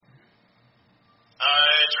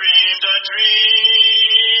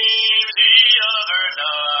dreams the other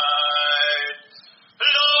night.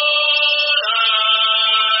 Lord,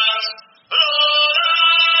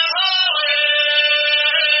 how it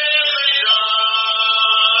done.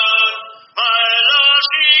 My love,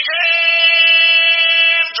 she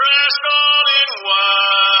came dressed all in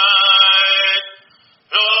white.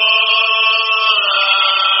 Lord,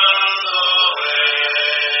 the way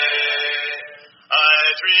I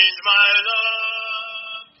dreamed my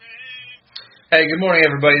love came. Hey, good morning,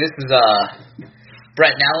 everybody. This is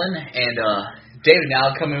Brett Nallen and David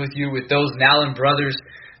Nallen coming with you with Those Nallen Brothers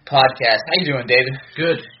podcast. How you doing, David?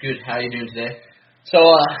 Good. How are you doing today? So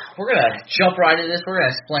we're going to jump right into this. We're going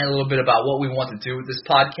to explain a little bit about what we want to do with this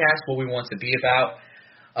podcast, what we want to be about.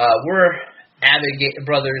 We're avid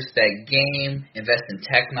brothers that game, invest in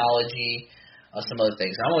technology, some other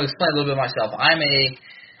things. I'm going to explain a little bit about myself. I'm a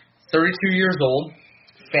 32 years old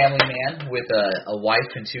family man with a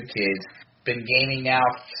wife and 2 kids. Been gaming now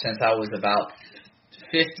since I was about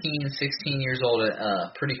 15, 16 years old,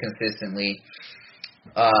 pretty consistently.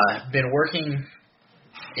 Been working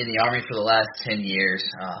in the Army for the last 10 years.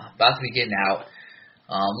 About to be getting out.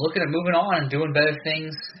 Looking at moving on and doing better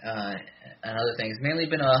things and other things. Mainly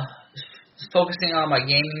been focusing on my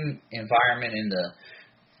gaming environment in the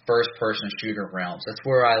first-person shooter realms. That's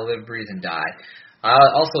where I live, breathe, and die. I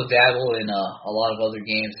also dabble in a lot of other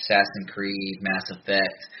games, Assassin's Creed, Mass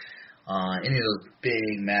Effect, any of those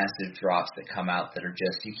big, massive drops that come out that are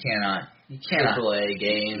just, you cannot. AAA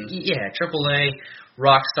games. Yeah, AAA,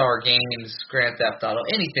 Rockstar Games, Grand Theft Auto,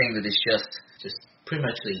 anything that is just Pretty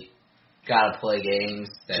much the gotta play games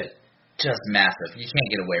that just massive. You can't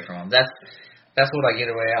get away from them. That's what I get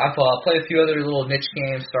away. I play a few other little niche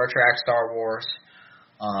games, Star Trek, Star Wars,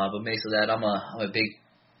 but most of that, I'm a big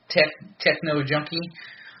techno junkie.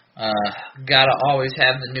 Gotta always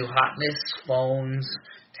have the new hotness, phones,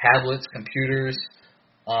 tablets, computers,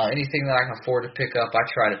 anything that I can afford to pick up, I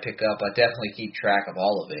try to pick up. I definitely keep track of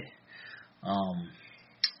all of it.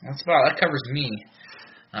 That covers me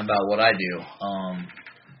about what I do.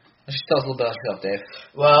 Let's just tell us a little bit about yourself, Dave.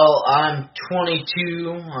 Well, I'm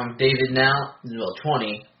 22. I'm David Nallen. Well,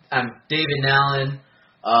 20. I'm David Nallen.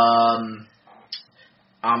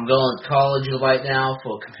 I'm going to college right now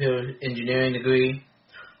for a computer engineering degree.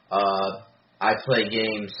 I play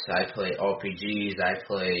games. I play RPGs. I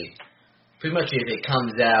play pretty much if it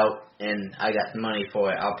comes out and I got the money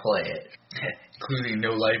for it, I'll play it. Including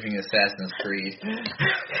no-lifing Assassin's Creed.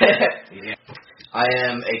 Yeah. I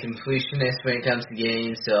am a completionist when it comes to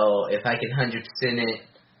games, so if I can 100% it,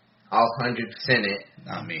 I'll 100% it.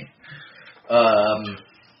 Not me.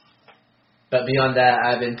 But beyond that,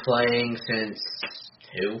 I've been playing since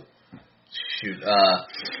 2. Shoot.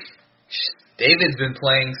 David's been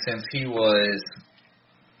playing since he was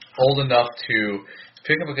old enough to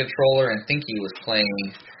pick up a controller and think he was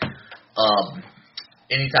playing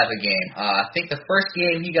any type of game. I think the first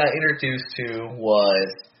game he got introduced to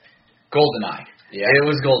was GoldenEye. Yeah. It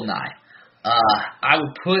was GoldenEye. I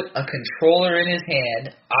would put a controller in his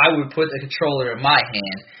hand. I would put the controller in my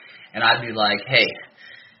hand, and I'd be like, hey,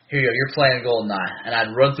 here you go, you're playing GoldenEye. And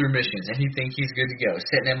I'd run through missions, and he'd think he's good to go,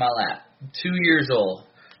 sitting in my lap. 2 years old,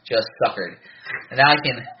 just suckered. And now I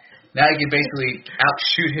can basically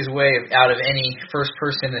outshoot his way out of any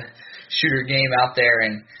first-person shooter game out there,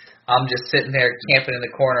 and I'm just sitting there camping in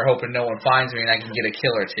the corner hoping no one finds me and I can get a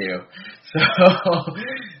kill or two. So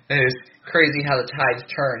it's crazy how the tides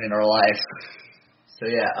turn in our lives. So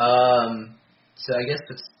yeah, so I guess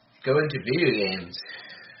let's go into video games.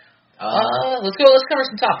 Let's cover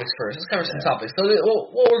some topics first. So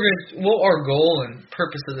what our goal and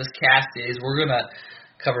purpose of this cast is, we're gonna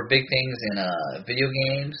cover big things in video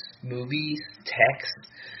games, movies, text,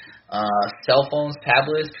 cell phones,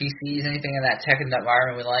 tablets, PCs, anything in that tech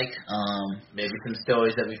environment we like. Maybe some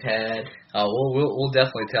stories that we've had. We'll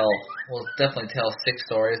definitely tell 6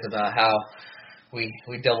 stories about how we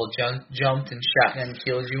double jumped and shotgun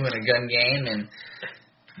killed you in a gun game and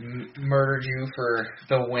murdered you for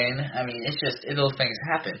the win. I mean, those things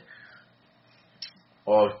happen.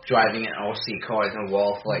 Or driving an RC car in a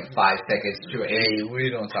wall for like 5 seconds straight. Hey, we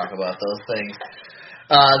don't talk about those things.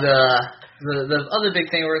 The other big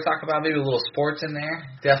thing we're going to talk about, maybe a little sports in there.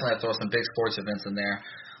 Definitely have to throw some big sports events in there.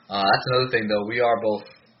 That's another thing, though. We are both,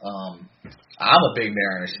 I'm a big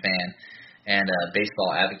Mariners fan and a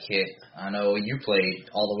baseball advocate. I know you played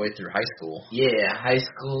all the way through high school. Yeah, high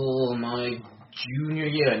school, my junior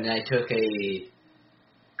year, and then I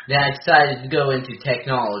decided to go into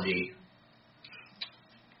technology.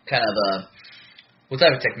 Kind of what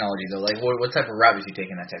type of technology though? Like what type of route was you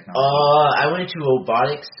taking that technology? I went into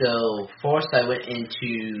robotics. So first I went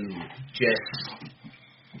into just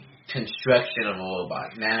construction of a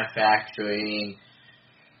robot, manufacturing,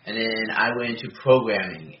 and then I went into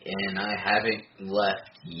programming, and I haven't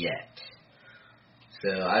left yet.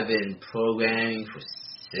 So I've been programming for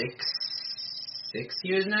six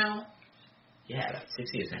years now. Yeah, about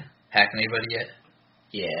 6 years now. Hacking anybody yet?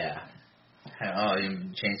 Yeah. Oh,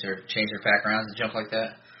 you change their backgrounds and jump like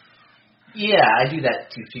that? Yeah, I do that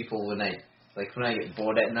to people when I get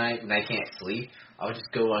bored at night and I can't sleep. I'll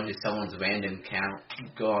just go onto someone's random account,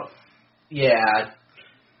 go out. Yeah.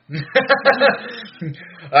 All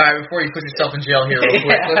right, before you put yourself in jail here real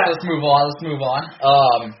quick, let's move on.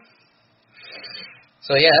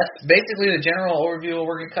 So yeah, that's basically the general overview of what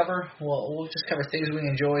we're going to cover. We'll just cover things we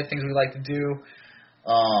enjoy, things we like to do.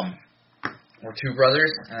 We're two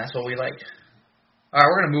brothers, and that's what we like. All right,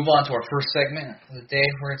 we're going to move on to our first segment of the day.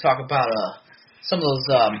 We're going to talk about some of those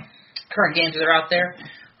current games that are out there.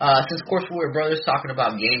 Since, of course, we're brothers talking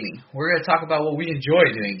about gaming, we're going to talk about what we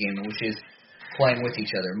enjoy doing gaming, which is playing with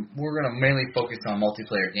each other. We're going to mainly focus on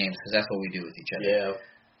multiplayer games because that's what we do with each other. Yeah.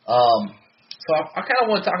 So I kind of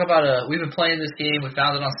want to talk about we've been playing this game. We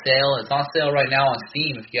found it on sale. It's on sale right now on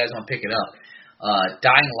Steam if you guys want to pick it up.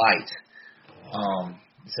 Dying Light.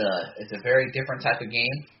 It's a very different type of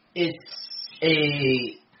game. It's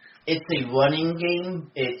a running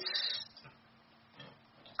game. It's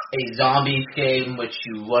a zombies game which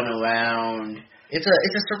you run around. It's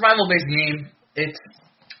a survival based game. It's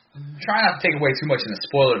trying not to take away too much in the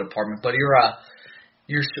spoiler department, but you're a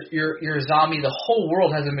zombie. The whole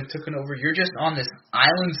world hasn't been taken over. You're just on this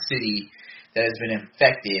island city that has been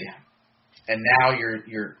infected, and now you're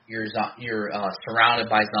surrounded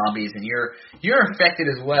by zombies, and you're infected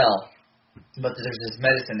as well. But there's this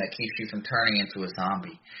medicine that keeps you from turning into a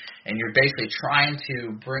zombie, and you're basically trying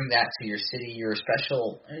to bring that to your city. You're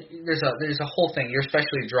special. There's a whole thing. You're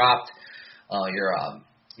specially dropped.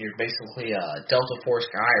 You're basically a Delta Force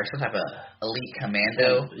guy or some type of elite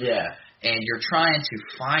commando. Yeah. And you're trying to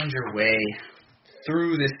find your way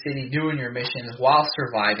through this city, doing your missions while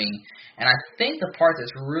surviving. And I think the part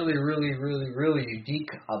that's really, really, really, really unique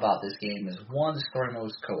about this game is, one, the story mode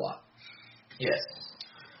is co-op. Yes.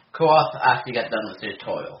 Co-op after you got done with the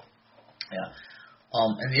tutorial. Yeah.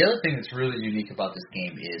 And the other thing that's really unique about this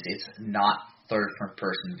game is it's not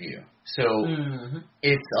third-person view. So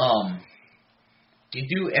it's you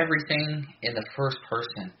do everything in the first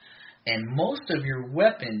person, and most of your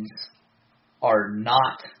weapons are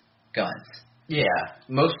not guns. Yeah,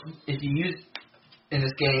 if you use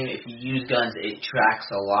guns, it tracks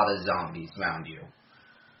a lot of zombies around you,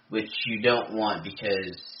 which you don't want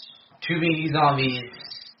because too many zombies,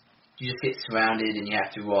 you just get surrounded and you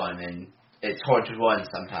have to run, and it's hard to run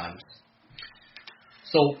sometimes.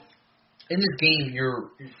 So in this game,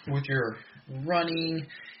 you're running,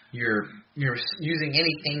 you're using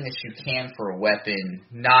anything that you can for a weapon,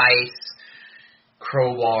 knives,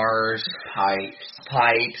 crowbars, pipes.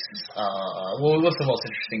 What's the most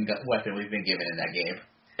interesting weapon we've been given in that game?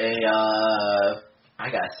 I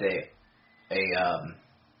gotta say,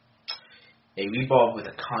 a revolver with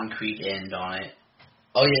a concrete end on it.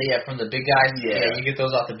 Oh yeah, from the big guys. Yeah, you get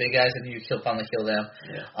those off the big guys and you finally kill them.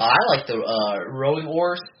 Yeah. I like the rowing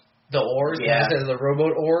oars. The oars, yeah. Instead of the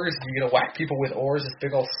rowboat oars, you're gonna whack people with oars. This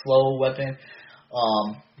big old slow weapon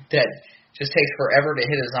that just takes forever to hit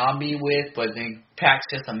a zombie with, but then packs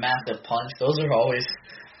just a massive punch.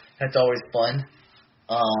 That's always fun.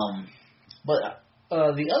 But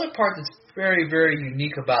the other part that's very, very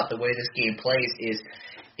unique about the way this game plays is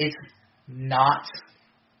it's not,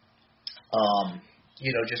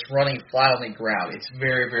 just running flat on the ground. It's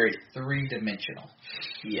very, very three-dimensional.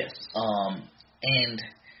 Yes. And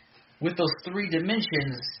with those three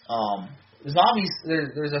dimensions, zombies,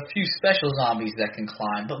 there's a few special zombies that can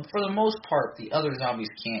climb, but for the most part, the other zombies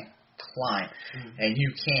can't climb, and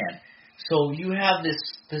you can. So you have this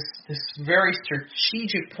very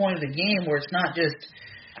strategic point of the game where it's not just,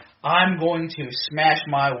 I'm going to smash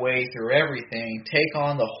my way through everything, take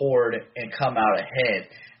on the horde, and come out ahead.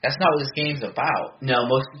 That's not what this game's about. No,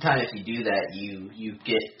 most of the time if you do that, you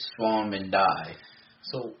get swarmed and die.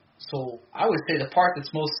 So I would say the part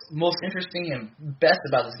that's most interesting and best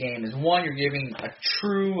about this game is, one, you're giving a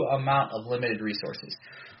true amount of limited resources.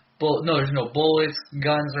 There's no bullets.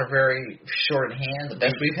 Guns are very short in hand. The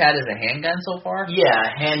best we've had is a handgun so far. Yeah,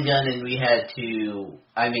 a handgun, and we had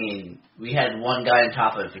one guy on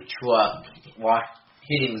top of a truck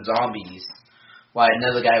hitting zombies while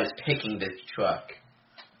another guy was picking the truck.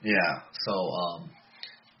 Yeah, so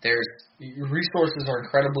there's resources are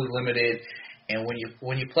incredibly limited, and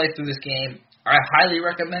when you play through this game, I highly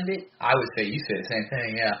recommend it. I would say you say the same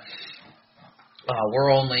thing, yeah.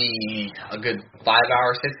 We're only a good 5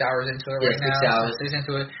 hours, 6 hours into it right Yeah, 6 now. hours. 6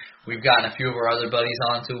 into it. We've gotten a few of our other buddies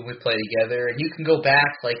on too. We play together, and you can go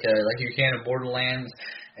back like you can in Borderlands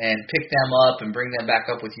and pick them up and bring them back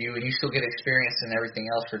up with you, and you still get experience and everything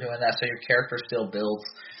else for doing that. So your character still builds.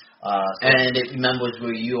 And it remembers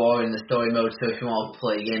where you are in the story mode. So if you want to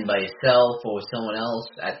play again by yourself or someone else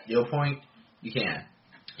at your point, you can.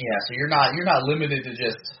 Yeah, so you're not limited to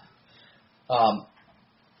just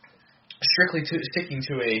strictly sticking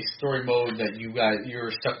to a story mode that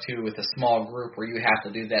you're stuck to with a small group where you have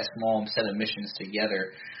to do that small set of missions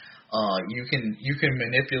together. You can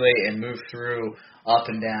manipulate and move through up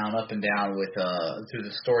and down with through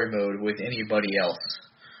the story mode with anybody else.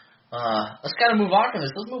 Let's kind of move on from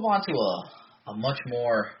this. Let's move on to a much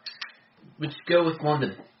more. Let's go with one of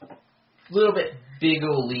the little bit bigger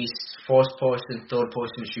release first-person,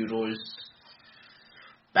 third-person shooters,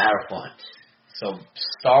 Battlefront. So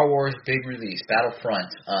Star Wars big release,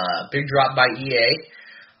 Battlefront, big drop by EA.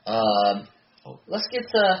 Let's get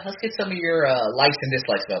some of your likes and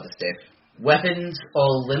dislikes about this, Dave. Weapons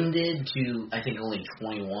are limited to I think only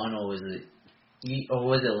 21, or was it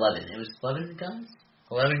 11? It was 11 guns.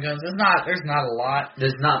 11 guns. There's not a lot.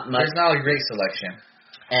 There's not much. There's not a great selection.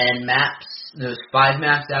 And maps. There's 5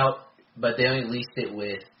 maps out, but they only released it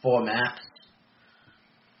with 4 maps.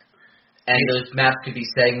 And those maps could be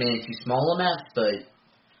segmented to smaller maps, but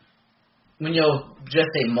when you're just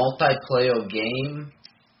a multiplayer game,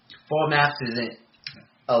 4 maps isn't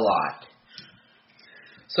a lot.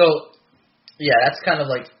 So, yeah, that's kind of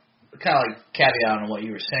like caveat on what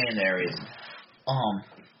you were saying there is,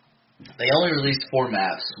 they only released 4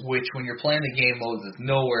 maps, which when you're playing the game modes is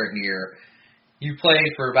nowhere near. You play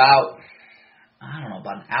for about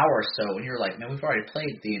an hour or so, and you're like, man, we've already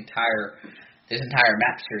played this entire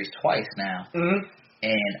map series twice now,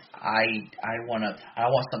 and I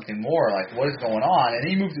want something more. Like, what is going on? And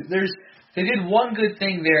they did one good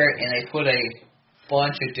thing there, and they put a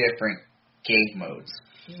bunch of different game modes.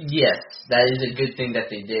 Yes, that is a good thing that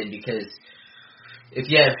they did, because if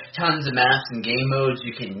you have tons of maps and game modes,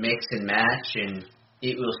 you can mix and match, and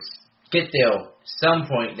it will get there some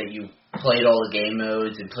point that you played all the game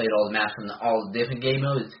modes and played all the maps from all the different game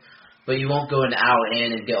modes, but you won't go an hour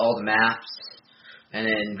in and get all the maps, and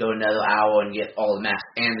then go another hour and get all the maps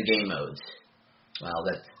and the game modes. Well,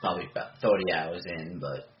 that's probably about 30 hours in,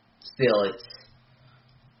 but still,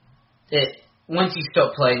 once you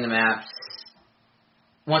start playing the maps,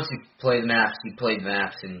 once you play the maps, you play the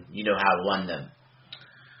maps, and you know how to run them.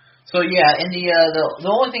 So yeah, and the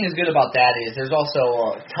only thing that's good about that is there's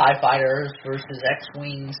also TIE Fighters versus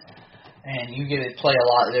X-Wings, and you get to play a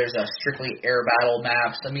lot. There's strictly air battle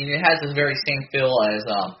maps. I mean, it has the very same feel as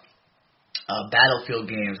Battlefield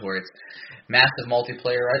games where it's massive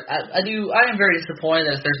multiplayer. I am very disappointed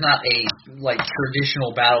that there's not a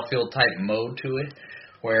traditional Battlefield type mode to it,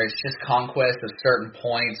 where it's just conquest of certain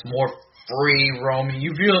points, more free roaming.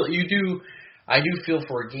 I do feel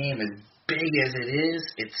for a game as big as it is,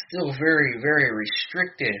 it's still very, very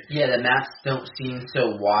restricted. Yeah, the maps don't seem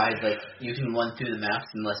so wide. Like, you can run through the maps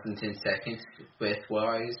in less than 10 seconds with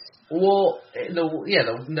Wise. Well,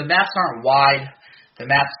 the maps aren't wide. The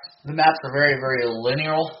maps are very, very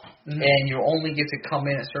linear, and you only get to come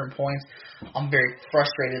in at certain points. I'm very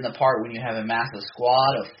frustrated in the part when you have a massive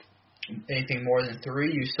squad of anything more than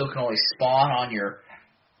 3. You still can only spawn on your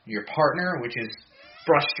partner, which is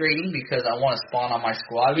frustrating because I want to spawn on my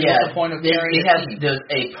squad. Yeah, what's the point of carrying a team? There's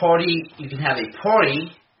a party. You can have a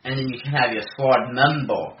party, and then you can have your squad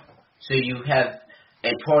member. So you have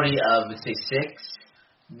a party of, let's say, 6.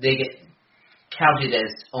 They get counted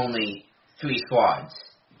as only 3 squads.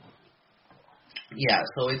 Yeah,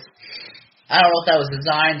 so I don't know if that was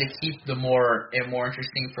designed to keep the more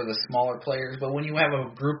interesting for the smaller players, but when you have a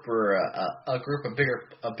group or a group of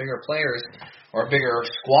bigger players or a bigger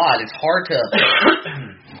squad, it's hard to.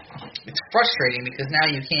 It's frustrating because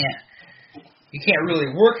now you can't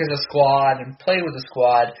really work as a squad and play with a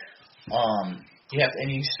squad.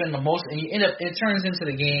 You spend the most, and you end up. It turns into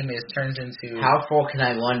the game. It turns into how far can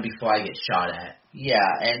I run before I get shot at? Yeah,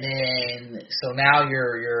 and then so now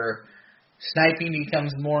your sniping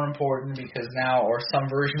becomes more important because now, or some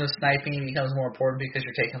version of sniping becomes more important because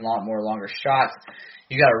you're taking a lot more longer shots.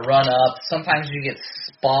 You got to run up. Sometimes you get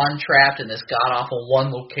spawn trapped in this god awful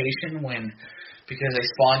one location because they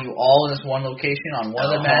spawn you all in this one location on one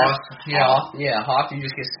of the maps. Hawk. You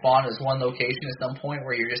just get spawned as one location at some point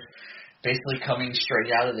where you're just basically coming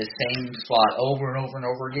straight out of the same spot over and over and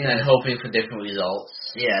over again. And hoping for different results.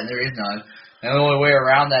 Yeah, and there is none. And the only way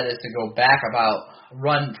around that is to go back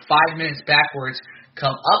run 5 minutes backwards,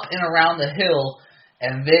 come up and around the hill,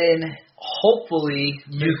 and then hopefully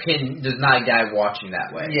There's not a guy watching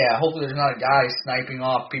that way. Yeah, hopefully there's not a guy sniping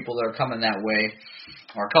off people that are coming that way,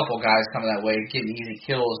 or a couple guys coming that way, getting easy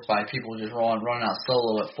kills by people just running out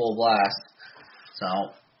solo at full blast. So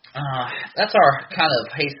that's our kind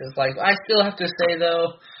of pace. It's like I still have to say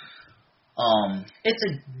though,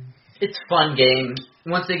 It's a fun game.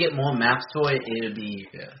 Once they get more maps to it, it'll be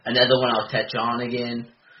another one I'll touch on again.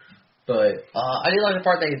 But I did like the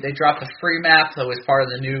part they dropped a free map that was part of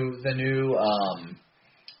the new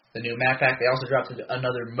map pack. They also dropped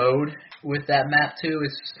another mode with that map too.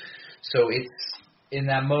 It's in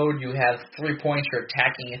that mode you have 3 points you're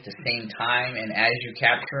attacking at the same time, and as you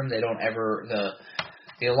capture them, they don't ever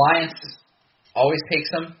the Alliance always takes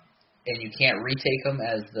them, and you can't retake them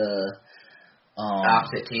as the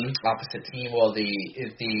opposite team. Well,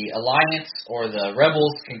 if the Alliance or the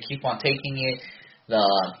Rebels can keep on taking it,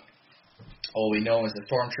 we know as the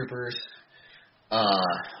Stormtroopers,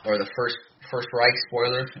 or the First Reich,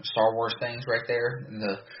 spoiler, Star Wars things right there.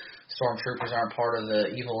 The Stormtroopers aren't part of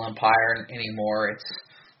the evil empire anymore. It's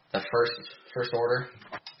the First Order.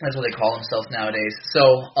 That's what they call themselves nowadays. So,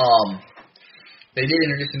 they did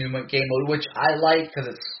introduce a new game mode, which I like because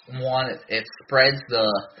it spreads the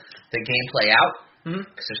gameplay out.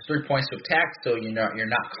 Because there's 3 points to attack, so you're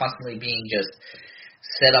not constantly being just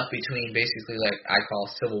set up between basically like I call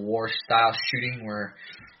Civil War style shooting, where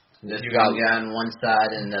you got a guy on one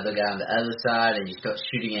side and another guy on the other side, and you start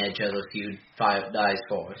shooting at each other if you dies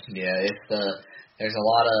first. Yeah, there's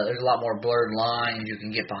a lot more blurred lines. You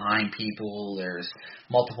can get behind people. There's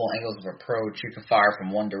multiple angles of approach. You can fire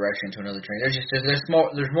from one direction to another train. There's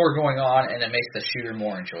more going on, and it makes the shooter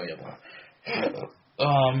more enjoyable.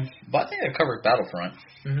 But I think I covered Battlefront.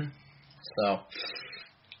 So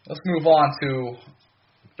let's move on to.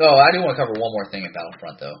 Oh, I do want to cover one more thing in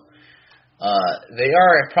Battlefront though. They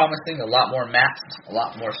are promising a lot more maps, a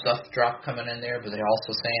lot more stuff drop coming in there, but they're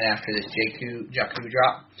also saying after this Jakku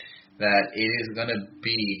drop that it is going to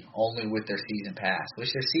be only with their season pass,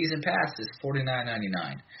 which their season pass is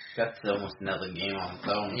 $49.99. That's almost another game on its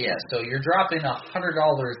own. Yeah, so you're dropping $100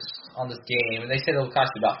 on this game, and they said it'll cost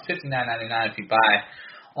you about $59.99 if you buy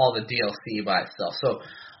all the DLC by itself. So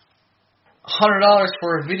 $100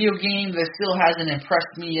 for a video game that still hasn't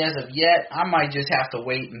impressed me as of yet. I might just have to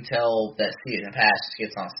wait until that season pass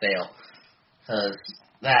gets on sale, because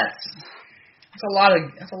that's a lot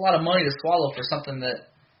of money to swallow for something that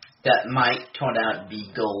might turn out to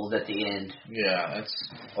be gold at the end. Yeah,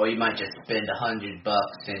 or you might just spend $100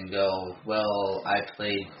 and go, well, I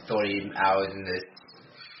played 30 hours in this.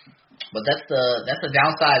 But that's the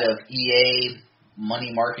downside of EA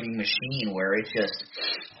money marketing machine, where it's just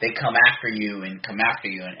they come after you and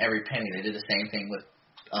every penny. They did the same thing with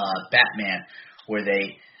Batman, where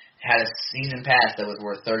they had a season pass that was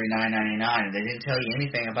worth $39.99, and they didn't tell you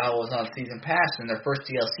anything about what was on season pass, and their first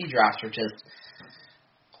DLC drops were just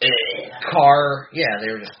car. Yeah,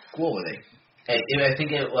 they were just cool with it. I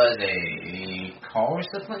think it was a car or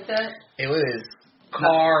something like that. It was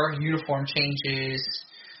car, uniform changes.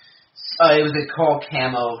 It was a car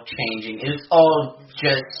camo changing. It was all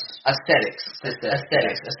just aesthetics.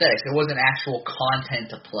 It wasn't actual content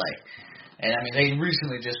to play. And I mean, they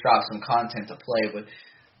recently just dropped some content to play, but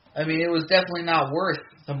I mean, it was definitely not worth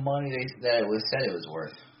the money that it was said it was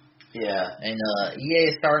worth. Yeah, and EA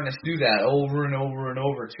is starting to do that over and over and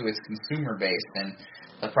over to its consumer base, and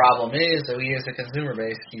the problem is that we as a consumer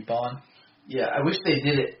base keep on. Yeah, I wish they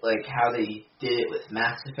did it like how they did it with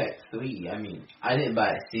Mass Effect 3. I mean, I didn't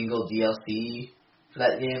buy a single DLC for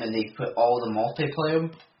that game, and they put all the multiplayer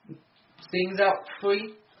things out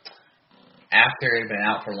free. After it had been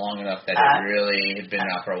out for long enough that it really had been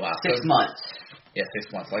out for a while. 6 months. Yeah,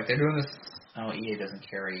 6 months. Like, they're doing this. Oh, EA doesn't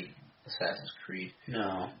carry Assassin's Creed.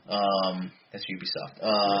 No. That's Ubisoft.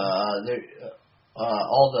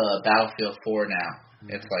 All the Battlefield 4 now,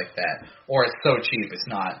 it's like that. Or it's so cheap, it's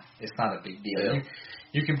not a big deal. Yeah.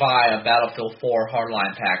 You can buy a Battlefield 4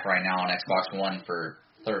 Hardline pack right now on Xbox One for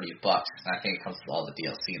 $30. I think it comes with all the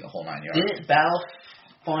DLC and the whole 9 yards. Didn't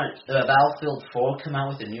Battlefield 4 come out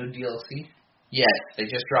with a new DLC? Yes, they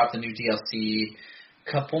just dropped a new DLC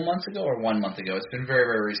a couple months ago or 1 month ago. It's been very,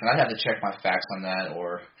 very recent. I'd have to check my facts on that,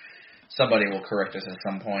 or somebody will correct us at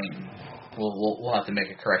some point. We'll have to make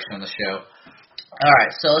a correction on the show. All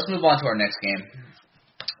right, so let's move on to our next game.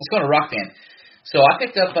 Let's go to Rock Band. So I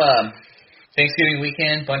picked up Thanksgiving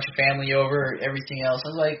weekend, bunch of family over, everything else. I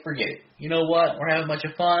was like, forget it. You know what? We're having a bunch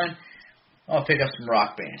of fun. I'll pick up some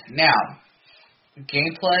Rock Band. Now,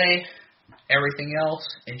 gameplay, everything else,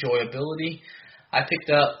 enjoyability. I picked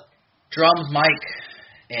up drums, mic,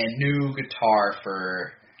 and new guitar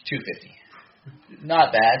for $250.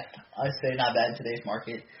 Not bad. I'd say not bad in today's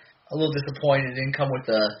market. a little disappointed it didn't come with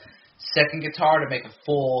a second guitar to make a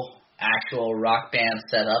full actual Rock Band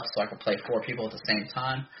setup so I could play 4 people at the same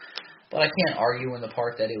time. But I can't argue in the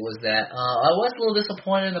part that it was that. I was a little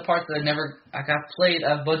disappointed in the part that I got played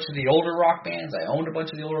a bunch of the older Rock Bands. I owned a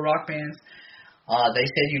bunch of the older Rock Bands. They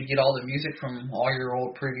said you'd get all the music from all your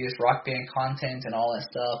old previous Rock Band content and all that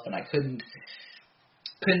stuff, and I couldn't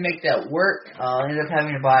make that work. I ended up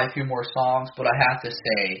having to buy a few more songs, but I have to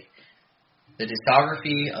say, the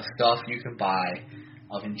discography of stuff you can buy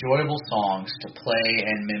of enjoyable songs to play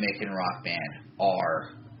and mimic in Rock Band are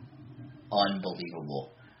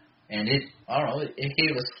unbelievable. And it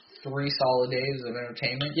gave us 3 solid days of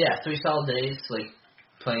entertainment. Yeah, 3 solid days, like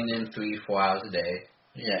playing them 3-4 hours a day.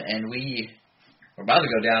 Yeah, and we're about to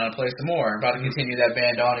go down and play some more. We're about to continue that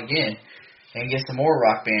band on again and get some more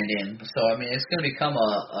Rock Band in. So I mean, it's going to become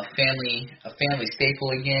a family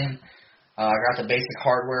staple again. I got the basic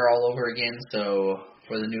hardware all over again. So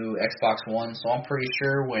for the new Xbox One, so I'm pretty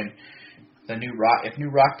sure when if new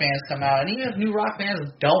Rock Bands come out, and even if new Rock Bands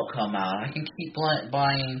don't come out, I can keep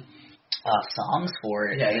buying songs for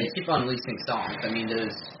it. Yeah, you keep on releasing songs. I mean,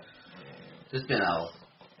 there's been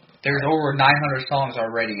there's over 900 songs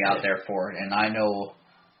already out there for it, and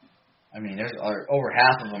there's over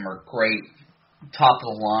half of them are great, top of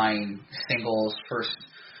the line singles, first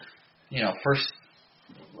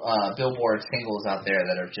Billboard singles out there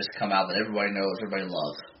that have just come out that everybody knows, everybody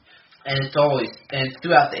loves. And it's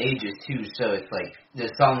throughout the ages too, so it's like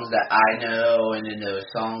there's songs that I know, and then there's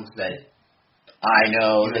songs that I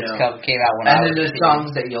know that came out when I was a kid. And then there's songs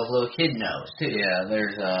that your little kid knows too. Yeah,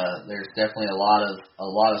 there's definitely a lot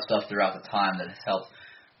of stuff throughout the time that has helped.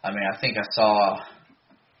 I mean, I think I saw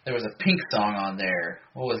there was a Pink song on there.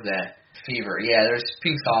 What was that? Fever. Yeah, there's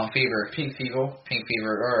Pink song, Fever. Pink Fever,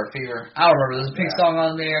 or Fever. I don't remember. There's a Pink song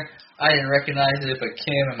on there. I didn't recognize it, but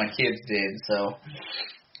Kim and my kids did. So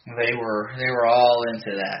they were all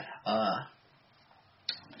into that.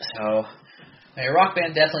 Rock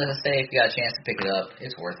Band definitely has to stay if you got a chance to pick it up.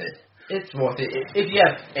 It's worth it. It's worth it if you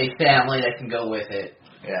have a family that can go with it.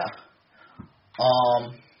 Yeah.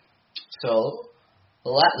 So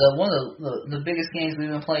one of the biggest games we've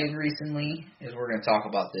been playing recently is we're going to talk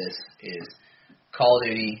about this is Call of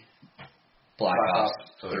Duty Black Ops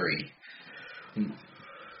 3.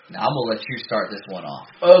 Now I'm gonna let you start this one off.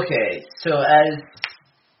 Okay, so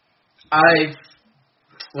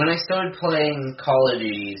when I started playing Call of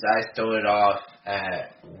Duty, I started off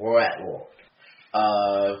at War at War,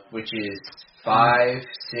 which is 5,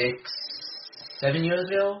 6, 7 years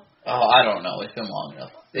ago. Oh, I don't know. It's been long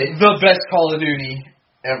enough. It's the best Call of Duty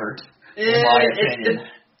ever, in my opinion.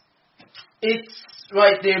 It's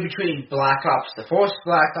right there between Black Ops, the first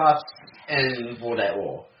Black Ops, and World at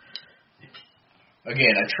War.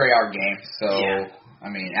 Again, a Treyarch game, so, yeah. I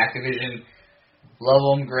mean, Activision,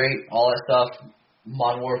 love them, great, all that stuff.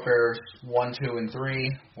 Modern Warfare 1, 2, and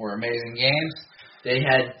 3 were amazing games. They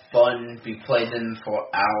had fun. We played them for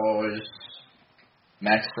hours.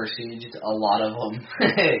 Max vs. Siege, a lot of them.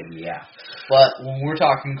 Yeah. But when we're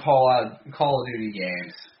talking Call of Duty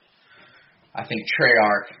games, I think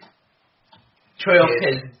Treyarch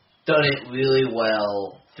has done it really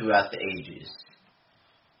well throughout the ages.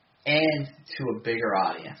 And to a bigger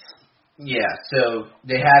audience. Yeah, so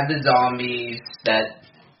they have the zombies that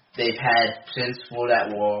they've had since World at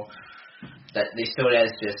War, that they started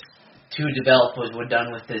as just 2 developers were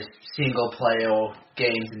done with this single-player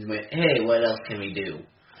games and went, hey, what else can we do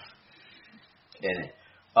in it?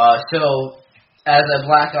 So, as a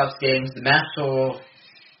Black Ops games, the maps are,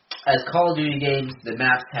 as Call of Duty games, the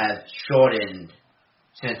maps have shortened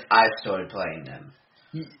since I've started playing them.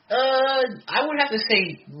 I would have to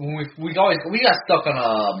say we got stuck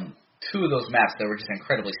on 2 of those maps that were just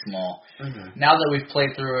incredibly small. Mm-hmm. Now that we've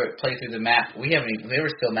played through the map, there were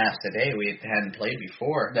still maps today we hadn't played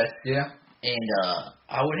before. Yeah. And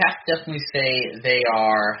I would have to definitely say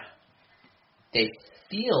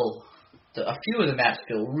a few of the maps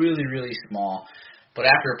feel really, really small. But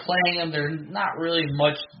after playing them, they're not really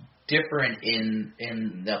much different in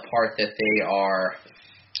the part that they are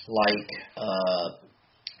like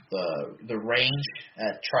the range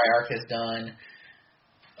that Treyarch has done.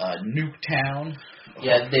 Nuketown.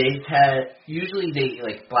 Yeah, usually they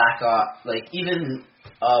like Black Ops, like even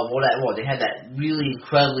World at War, they had that really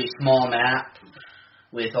incredibly small map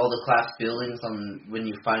with all the collapsed buildings on when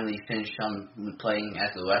you finally finished on playing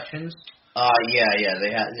as elections. Yeah,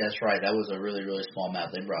 they had. That's right. That was a really, really small map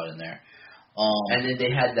they brought in there. And then they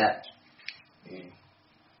had that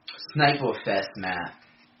Sniper Fest map.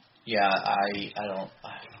 Yeah,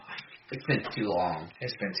 it's been too long.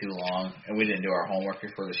 It's been too long, and we didn't do our homework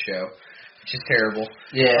before the show, which is terrible.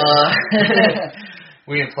 Yeah.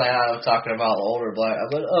 we didn't plan on talking about older Black,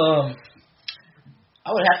 but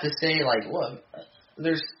I would have to say like, look,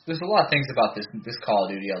 there's a lot of things about this Call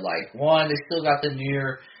of Duty I like. One, they still got the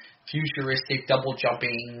near futuristic double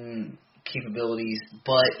jumping capabilities,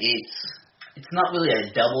 but it's not really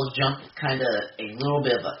a double jump. It's kind of a little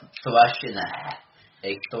bit of a thrust and a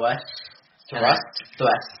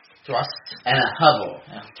thrust and a hover.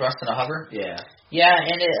 Thrust and a hover. Yeah. Yeah,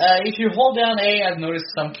 and if you hold down A, I've noticed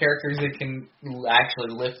some characters that can actually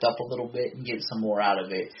lift up a little bit and get some more out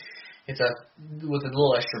of it. It's with a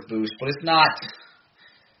little extra boost, but it's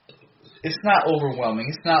not overwhelming.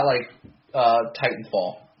 It's not like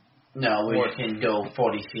Titanfall. No, where you can go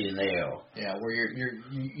 40 feet in the air. Yeah, where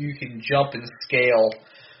you can jump and scale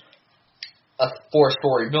a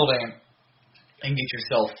 4-story building and get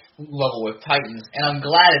yourself level with Titans. And I'm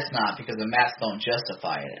glad it's not, because the maps don't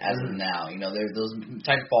justify it as of now. You know, those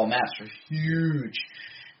Titanfall maps are huge.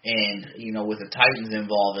 And, you know, with the Titans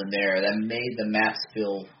involved in there, that made the maps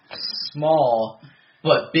feel small.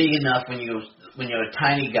 But big enough when you're a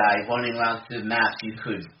tiny guy running around through the maps, you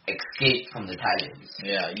could escape from the Titans.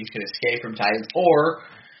 Yeah, you could escape from Titans. Or,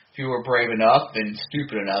 if you were brave enough and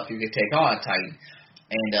stupid enough, you could take on a Titan.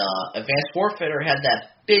 And Advanced Warfighter had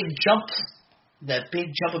that big jump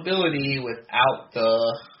ability without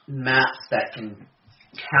the maps that can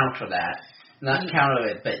counter that. Not counter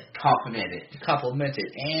it, but complement it. Complement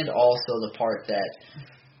it. And also the part that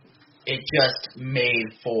it just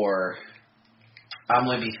made for... I'm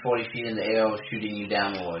going to be 40 feet in the air shooting you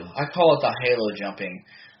downward. I call it the halo jumping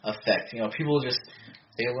effect. You know, people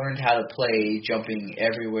they learned how to play jumping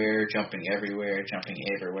everywhere,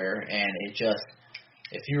 and it just...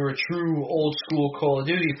 If you were a true old school Call of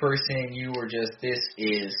Duty person, you were just,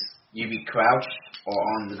 you'd be crouched or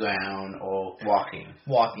on the ground or walking.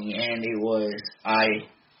 And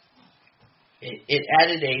it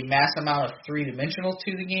added a mass amount of three-dimensional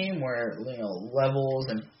to the game, where, you know, levels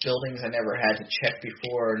and buildings I never had to check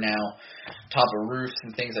before, now top of roofs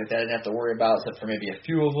and things like that I didn't have to worry about, except for maybe a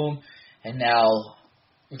few of them. And now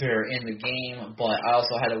they're in the game, but I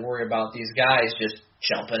also had to worry about these guys just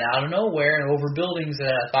jumping out of nowhere and over buildings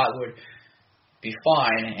that I thought would be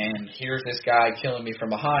fine, and here's this guy killing me from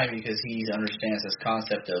behind because he understands this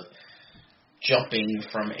concept of jumping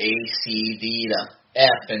from A, C, D to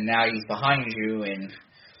F, and now he's behind you, and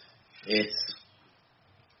it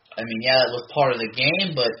was part of the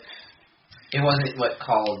game, but it wasn't what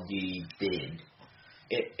Call of Duty did.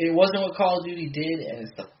 It wasn't what Call of Duty did, and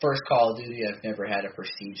it's the first Call of Duty I've never had a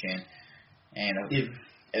prestige in, and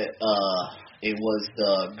it was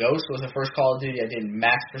the Ghost was the first Call of Duty I did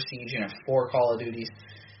max prestige in 4 Call of Duties.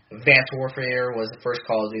 Advanced Warfare was the first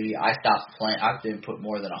Call of Duty. I stopped playing. I didn't put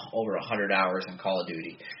more than over 100 hours in Call of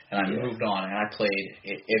Duty, and I moved on, and I played.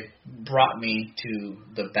 It brought me to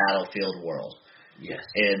the Battlefield world. Yes.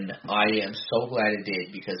 And I am so glad it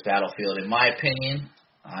did, because Battlefield, in my opinion,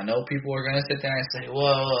 I know people are going to sit there and say,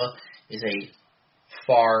 well, is a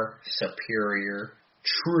far superior,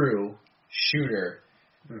 true shooter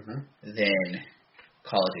than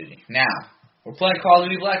Call of Duty. Now, we're playing Call of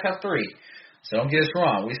Duty Black Ops 3, so don't get us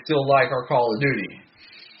wrong. We still like our Call of Duty.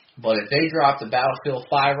 But if they drop the Battlefield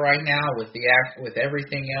 5 right now with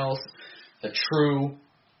everything else, the true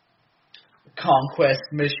conquest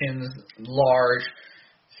missions, large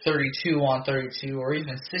 32 on 32, or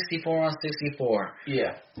even 64 on 64,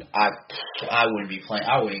 I wouldn't be playing.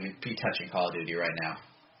 I wouldn't even be touching Call of Duty right now.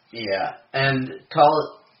 Yeah, and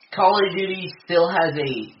Call of Duty still has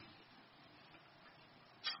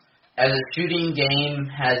as a shooting game,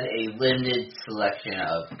 has a limited selection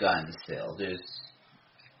of guns still. There's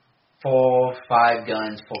 4 or 5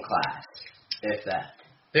 guns per class, if that.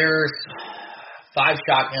 There's 5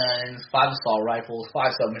 shotguns, 5 assault rifles,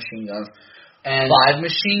 5 submachine guns, and 5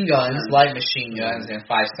 machine guns, light machine guns, and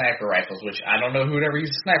 5 sniper rifles, which I don't know who would ever use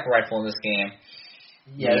a sniper rifle in this game.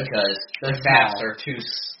 Yeah, because the maps are too...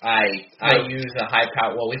 I use a high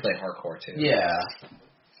power... Well, we played hardcore, too. Yeah.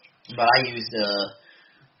 But I use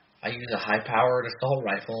a high-powered assault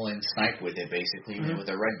rifle and snipe with it, basically, with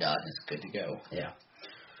a red dot, and it's good to go. Yeah.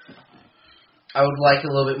 I would like a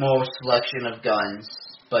little bit more selection of guns,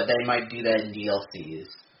 but they might do that in DLCs.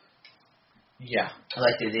 Yeah.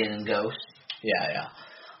 Like they did in Ghost. Yeah.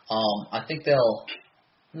 I think they'll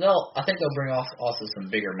bring off also some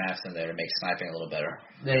bigger maps in there to make sniping a little better.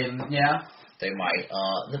 They might.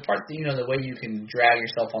 The part, the way you can drag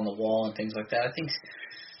yourself on the wall and things like that, I think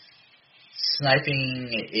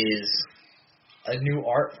sniping is a new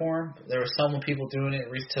art form. There were some people doing it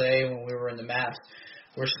today when we were in the maps.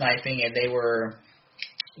 We're sniping, and they were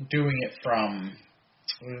doing it from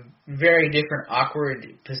very different awkward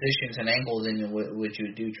positions and angles than what you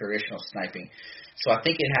would do traditional sniping. So I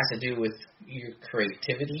think it has to do with your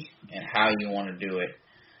creativity and how you want to do it.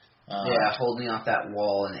 Holding off that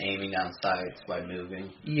wall and aiming down sights by moving.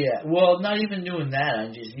 Yeah, well, not even doing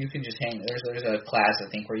that. You can just hang. There's a class, I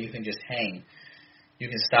think, where you can just hang. You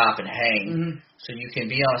can stop and hang. Mm-hmm. So you can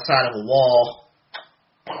be on the side of a wall,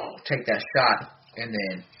 take that shot, and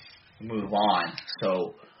then move on.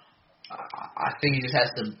 So I think you just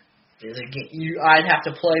have to. I'd have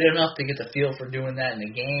to play it enough to get the feel for doing that in the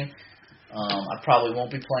game. I probably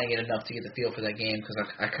won't be playing it enough to get the feel for that game because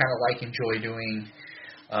I kind of enjoy doing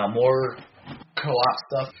more co-op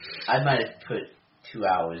stuff. I might have put 2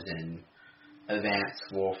 hours in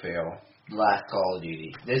Advanced Warfare, last Call of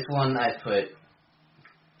Duty. This one I put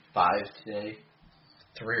 5 today.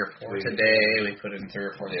 3 or 4 today. We put in 3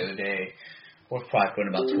 or 4 the other day. We're probably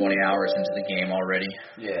putting about 20 hours into the game already.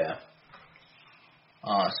 Yeah.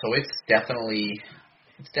 So it's definitely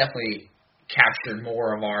captured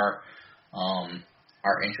more of our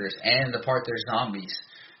interest. And the part there's zombies.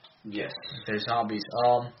 Yes. There's zombies.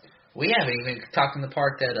 We haven't even talked in the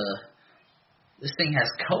part that this thing has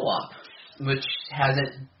co-op, which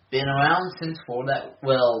hasn't been around since for that.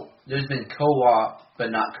 Well, there's been co-op,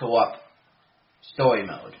 but not co-op story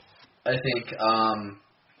mode. I think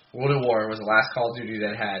World at War was the last Call of Duty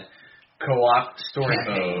that had co-op story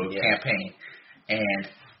mode campaign, and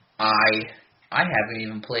I haven't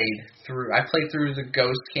even played through. I played through the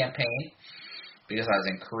Ghost campaign because I was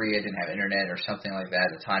in Korea, didn't have internet or something like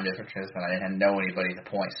that. The time differences, and I didn't know anybody at the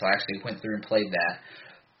point, so I actually went through and played that.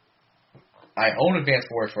 I own Advanced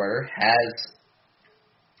Warfighter, has,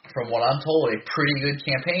 from what I'm told, a pretty good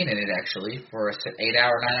campaign in it, actually. For a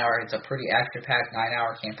 8-hour, 9-hour, it's a pretty action-packed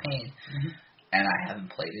 9-hour campaign. Mm-hmm. And I haven't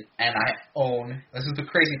played it. And I own, this is the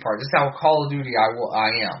crazy part, this is how Call of Duty I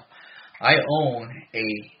am. I own a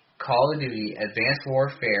Call of Duty Advanced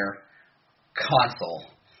Warfare console,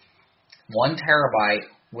 1 terabyte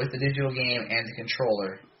with the digital game and the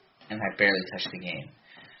controller, and I barely touched the game.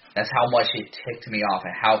 That's how much it ticked me off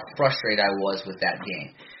and how frustrated I was with that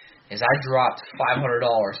game. Is I dropped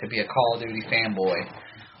 $500 to be a Call of Duty fanboy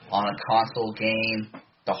on a console game,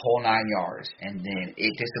 the whole 9 yards, and then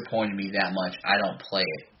it disappointed me that much. I don't play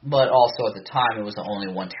it. But also at the time, it was the only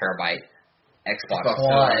 1 terabyte Xbox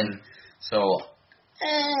One, so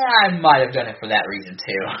I might have done it for that reason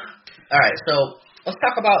too. All right, so let's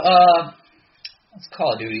talk about let's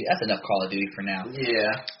Call of Duty. That's enough Call of Duty for now.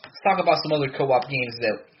 Yeah. Let's talk about some other co-op games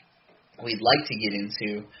that we'd like to get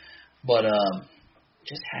into, but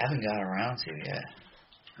just haven't got around to yet.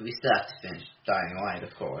 We still have to finish Dying Light,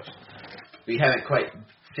 of course. We haven't quite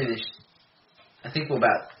finished. I think we're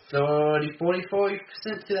about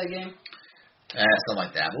 40% to that game. Something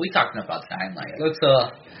like that. But we talked enough about Dying Light. Let's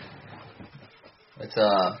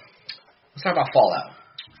talk about Fallout.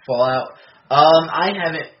 Fallout. I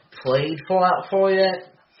haven't played Fallout 4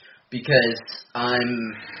 yet because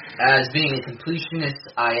as being a completionist,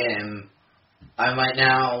 I'm right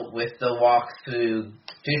now with the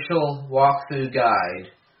official walkthrough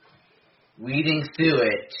guide, reading through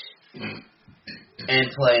it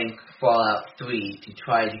and playing Fallout 3 to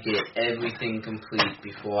try to get everything complete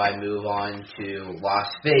before I move on to Las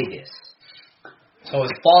Vegas. So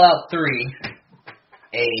is Fallout 3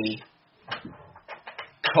 a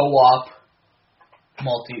co-op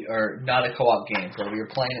not a co-op game? So if you're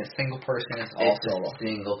playing it single person, it's all solo. A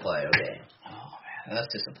single player game. Oh man,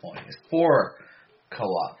 that's disappointing. It's 4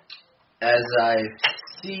 co-op. As I've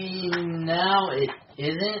seen now, it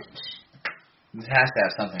isn't. It has to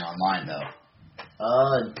have something online though.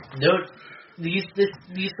 These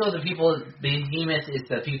are the people. Behemoth is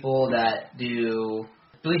the people that do.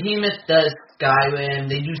 Behemoth does Skyrim.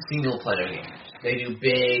 They do single player games. They do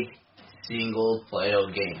big single player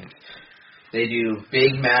games. They do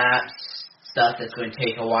big maps, stuff that's going to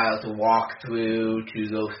take a while to walk through, to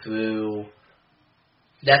go through.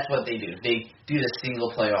 That's what they do. They do the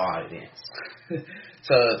single player audience.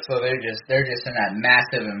 So they're just in that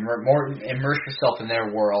massive immerse yourself in their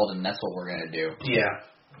world, and that's what we're gonna do. Yeah.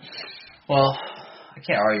 Well, I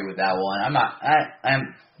can't argue with that one. I'm not.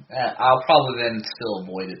 I'll probably then still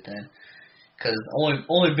avoid it then, because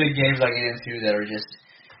only big games I get into that are just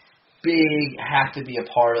big, have to be a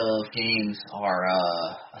part of games are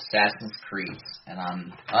Assassin's Creed, and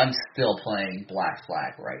I'm still playing Black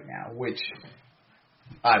Flag right now, which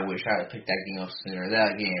I wish I had picked that game up sooner.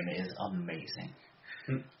 That game is amazing.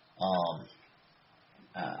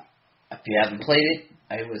 If you haven't played it,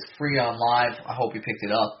 it was free on live. I hope you picked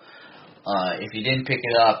it up. If you didn't pick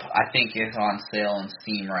it up, I think it's on sale on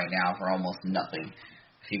Steam right now for almost nothing.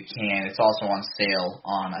 you can. It's also on sale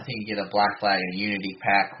on, I think you get a Black Flag and Unity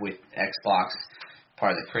pack with Xbox,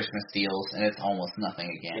 part of the Christmas deals, and it's almost nothing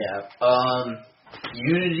again. Yeah.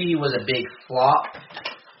 Unity was a big flop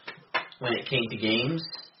when it came to games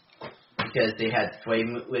because they had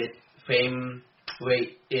frame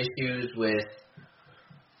rate issues with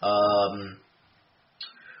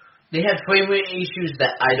they had frame rate issues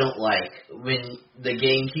that I don't like. When the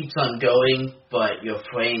game keeps on going, but your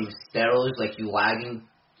frame steroids, like you lagging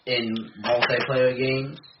in multiplayer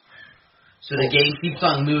games. So the game keeps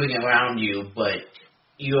on moving around you, but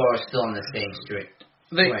you are still in the same strict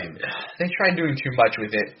frame. They tried doing too much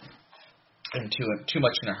with it and too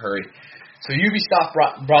much in a hurry. So Ubisoft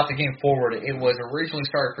brought the game forward. It was originally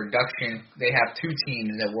started production. They have two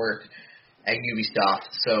teams that work at Ubisoft.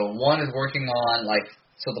 So one is working on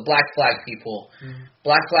the Black Flag people. Mm-hmm.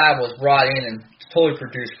 Black Flag was brought in and totally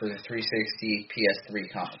produced for the 360 PS3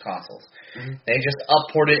 consoles. Mm-hmm. They just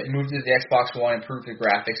upported it and moved it to the Xbox One, improved the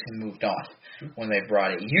graphics, and moved on when they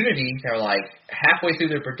brought it. Unity, they're like halfway through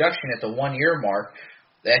their production at the 1 year mark.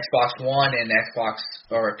 The Xbox One and Xbox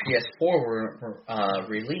or PS4 were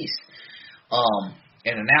released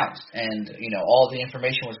and announced, and all the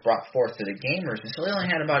information was brought forth to the gamers, and so they only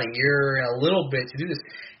had about a year and a little bit to do this,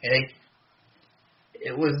 and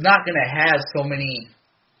it was not going to have so many,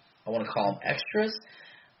 I want to call them extras,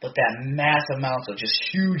 but that massive amounts of just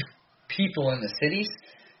huge people in the cities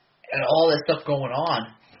and all that stuff going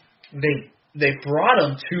on. They brought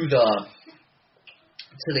them to the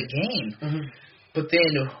game, mm-hmm. But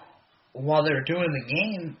then while they're doing the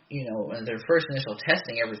game, and their first initial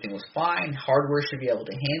testing, everything was fine. Hardware should be able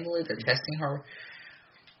to handle it. They're testing hardware.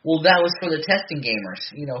 Well, that was for the testing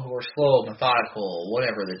gamers, who are slow, methodical,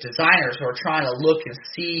 whatever. The designers who are trying to look and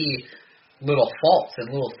see little faults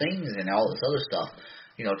and little things and all this other stuff.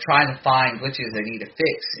 Trying to find glitches they need to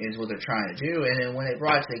fix is what they're trying to do. And then when they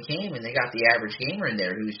brought it to the game and they got the average gamer in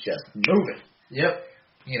there who's just moving. Yep.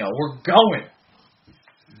 We're going.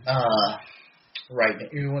 Right,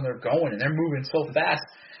 even when they're going and they're moving so fast,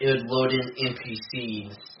 it would load in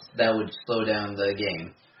NPCs that would slow down the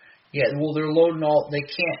game. Yeah, well, they're loading they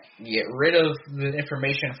can't get rid of the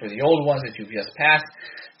information for the old ones that you've just passed.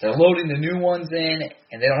 They're loading the new ones in,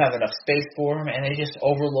 and they don't have enough space for them, and they just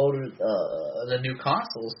overloaded the new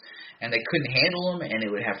consoles, and they couldn't handle them, and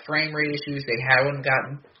it would have frame rate issues. They hadn't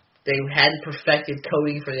perfected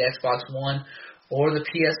coding for the Xbox One or the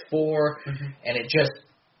PS4, mm-hmm. and it just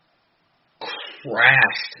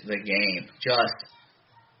crashed the game.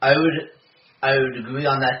 I would agree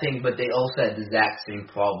on that thing, but they also had the exact same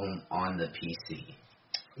problem on the PC.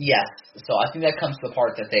 Yes, so I think that comes to the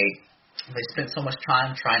part that they spent so much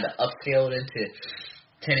time trying to upscale it into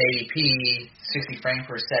 1080p, 60 frames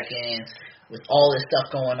per second, with all this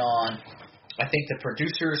stuff going on. I think the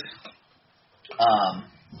producers'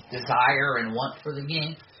 desire and want for the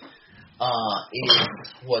game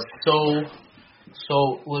was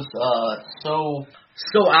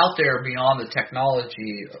so out there beyond the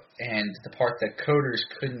technology and the part that coders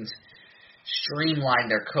couldn't streamline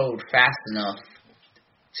their code fast enough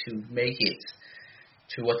to make it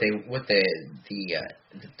to what the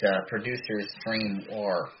producer's dream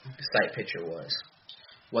or site picture was.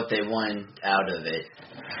 What they wanted out of it.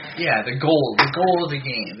 Yeah, the goal of the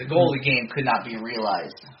game. The goal of the game could not be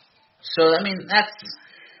realized. So that's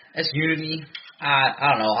Unity. I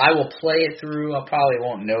don't know. I will play it through. I probably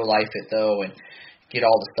won't no-life it, though, and get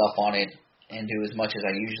all the stuff on it and do as much as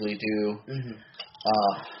I usually do, mm-hmm.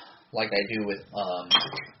 Like I do with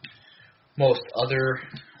most other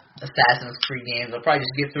Assassin's Creed games. I'll probably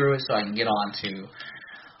just get through it so I can get on to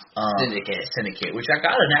Syndicate, which I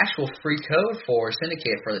got an actual free code for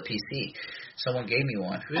Syndicate for the PC. Someone gave me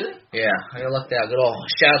one. Really? Yeah, I lucked out. Good old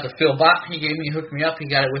shout out to Phil Bott. He hooked me up. He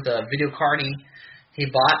got it with a video card he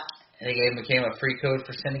bought. And they became a free code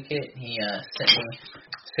for Syndicate. He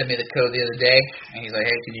sent me the code the other day, and he's like,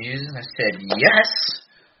 "Hey, can you use it?" And I said, "Yes.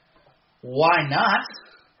 Why not?"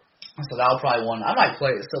 So that'll probably I might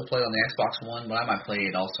still play it on the Xbox One, but I might play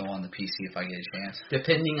it also on the PC if I get a chance.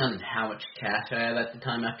 Depending on how much cash I have at the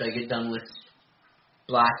time after I get done with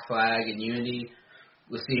Black Flag and Unity,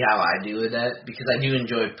 we'll see how I do with that, because I do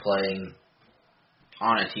enjoy playing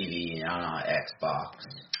on a TV and on an Xbox.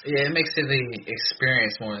 Yeah, it makes the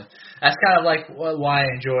experience more. That's kind of like why I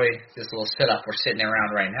enjoy this little setup we're sitting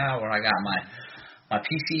around right now, where I got my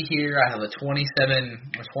PC here. I have a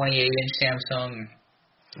 27 or 28-inch Samsung.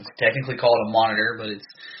 It's technically called a monitor, but it's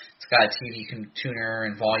got a TV tuner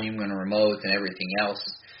and volume and a remote and everything else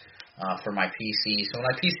for my PC. So when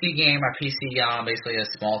I PC game, my PC basically a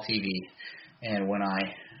small TV, and when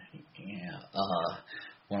I'm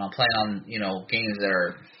playing on games that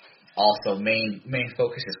are also main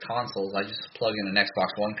focus is consoles. I just plug in an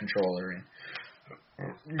Xbox One controller and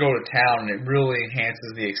go to town, and it really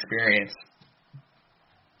enhances the experience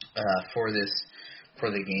for the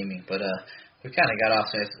gaming. But we kind of got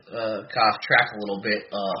off track a little bit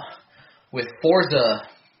with Forza,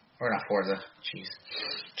 or not Forza. Jeez,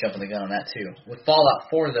 jumping the gun on that too. With Fallout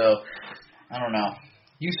 4, though, I don't know.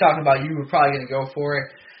 You was talking about you were probably going to go for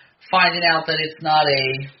it. Finding out that it's not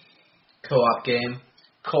a Co-op game.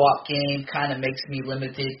 co-op game kind of makes me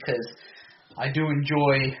limited because I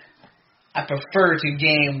I prefer to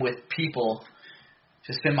game with people,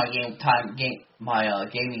 to spend my gaming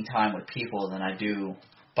time with people than I do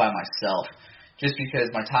by myself. Just because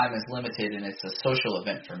my time is limited and it's a social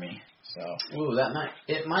event for me. So. Ooh,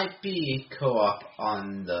 it might be co-op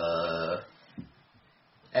on the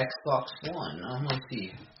Xbox One. Let's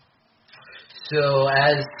see. So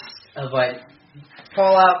as of like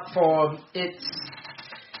Fallout 4,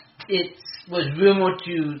 it was rumored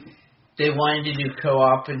they wanted to do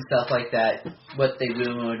co-op and stuff like that. What they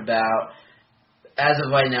rumored about. As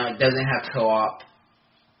of right now, it doesn't have co-op,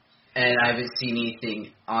 and I haven't seen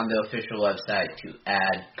anything on the official website to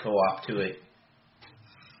add co-op to it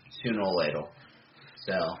sooner or later.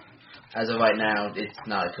 So, as of right now, it's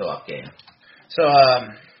not a co-op game. So,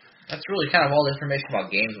 that's really kind of all the information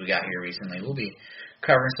about games we got here recently. We'll be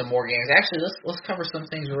covering some more games. Actually, let's cover some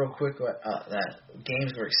things real quick. That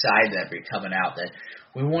games we're excited that are coming out that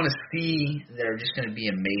we want to see that are just going to be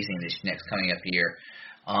amazing this next coming up year.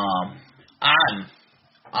 I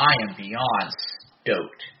am beyond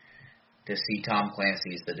stoked to see Tom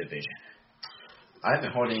Clancy's The Division. I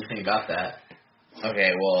haven't heard anything about that.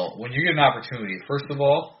 Okay, well, when you get an opportunity, first of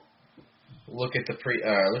all, look at the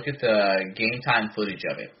game time footage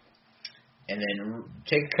of it, and then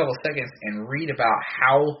take a couple seconds and read about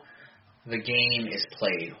how the game is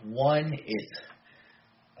played. One is,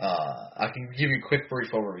 I can give you a quick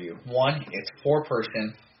brief overview. One, it's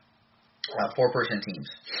four-person teams.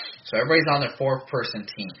 So everybody's on their four-person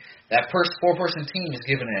team. That four-person team is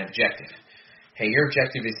given an objective. Hey, your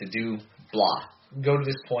objective is to do blah. Go to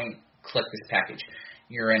this point, collect this package.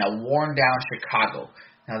 You're in a worn-down Chicago.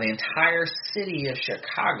 Now, the entire city of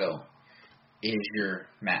Chicago is your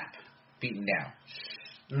map, beaten down.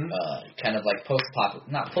 Mm-hmm. Kind of like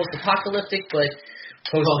not post-apocalyptic, but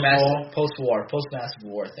post-massive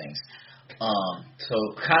war things. So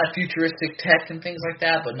kind of futuristic tech and things like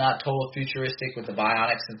that, but not total futuristic with the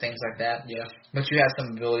bionics and things like that. Yeah. But you have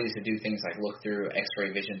some abilities to do things like look through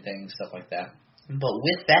X-ray vision things, stuff like that. But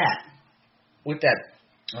with that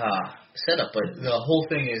setup, but the whole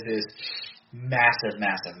thing is massive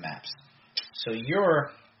maps. So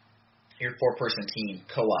your four-person team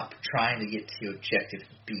co-op trying to get to objective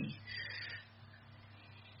B.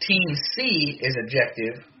 Team C is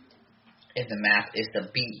objective in the map is to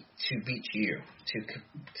beat you, to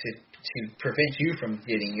prevent you from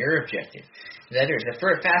getting your objective. That is, the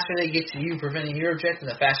faster they get to you preventing your objective,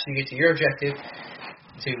 the faster you get to your objective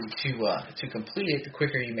to complete it, the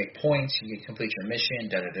quicker you make points, you can complete your mission,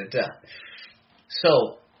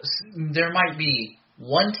 So there might be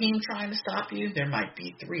one team trying to stop you, there might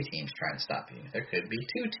be three teams trying to stop you. There could be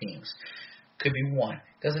two teams, could be one,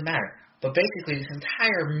 doesn't matter. But basically this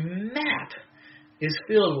entire map is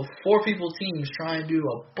filled with four people teams trying to do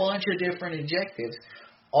a bunch of different objectives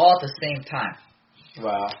all at the same time.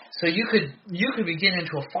 Wow. So you could be getting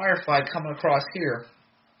into a firefight coming across here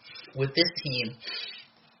with this team,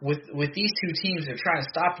 with these two teams that are trying to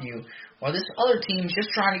stop you, while this other team's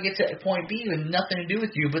just trying to get to point B with nothing to do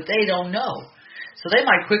with you, but they don't know. So they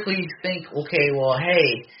might quickly think, okay, well,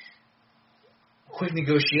 hey, quick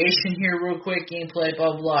negotiation here real quick, gameplay,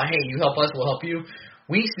 blah, blah, hey, you help us, we'll help you.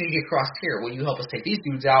 We need to get across here. Will you help us take these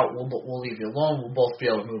dudes out? We'll leave you alone. We'll both be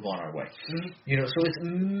able to move on our way. Mm-hmm. So it's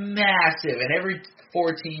massive, and every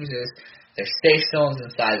four teams there's safe zones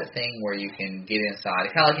inside the thing where you can get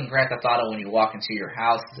inside. It's kind of like in Grand Theft Auto when you walk into your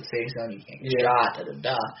house, it's a safe zone. You can't get shot.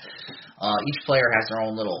 Each player has their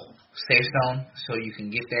own little safe zone, so you can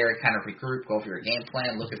get there, kind of regroup, go over your game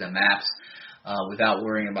plan, look at the maps without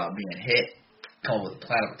worrying about being hit. Come up with a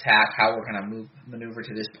plan of attack, how we're going to maneuver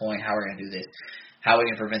to this point, how we're going to do this, how we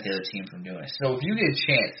can prevent the other team from doing it. So if you get a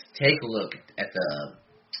chance, take a look at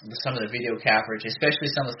some of the video coverage, especially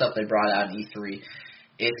some of the stuff they brought out in E3.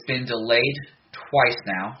 It's been delayed twice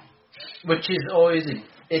now, which is always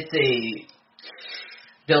it's a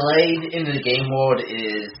delayed into the game world.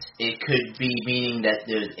 It could be meaning that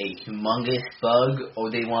there's a humongous bug, or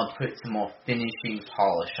they want to put some more finishing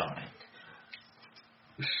polish on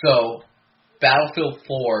it. So Battlefield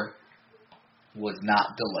 4 was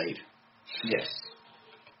not delayed. Yes.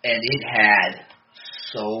 And it had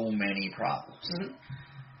so many problems. Mm-hmm.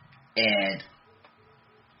 and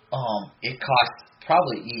it cost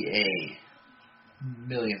probably EA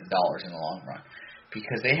millions of dollars in the long run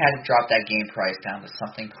because they had to drop that game price down to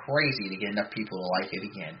something crazy to get enough people to like it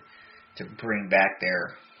again to bring back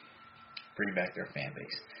their fan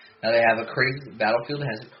base. Now they have Battlefield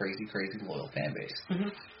has a crazy loyal fan base. Mm-hmm.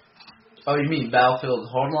 Oh, you mean Battlefield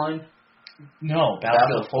Hardline? No,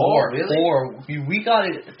 Battlefield 4. Really? 4. We got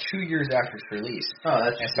it 2 years after its release. Oh,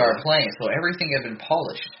 that's and started playing. So everything had been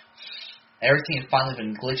polished. Everything had finally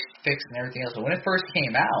been glitched, fixed, and everything else. But when it first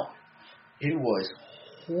came out, it was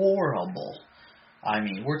horrible. I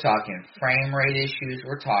mean, we're talking frame rate issues.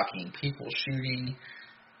 We're talking people shooting,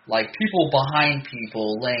 like people behind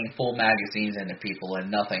people, laying full magazines into people and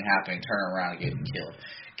nothing happening, turning around and getting killed.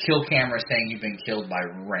 Kill cameras saying you've been killed by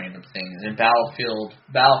random things. In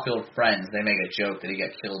Battlefield Friends, they make a joke that he got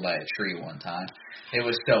killed by a tree one time. It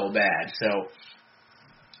was so bad. So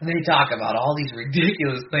they talk about all these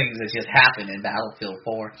ridiculous things that just happened in Battlefield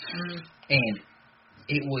 4, and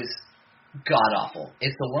it was god-awful.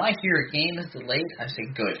 So when I hear a game is delayed, I say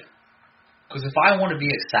good. Because if I want to be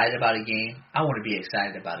excited about a game, I want to be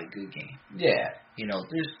excited about a good game. Yeah. You know,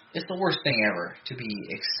 it's the worst thing ever to be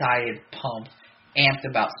excited, pumped, amped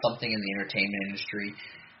about something in the entertainment industry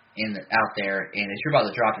out there, and if you're about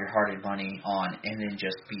to drop your hard-earned money on and then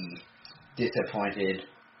just be disappointed.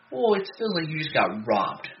 Well, it feels like you just got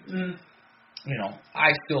robbed. You know,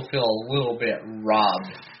 I still feel a little bit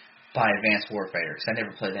robbed by Advanced Warfare because I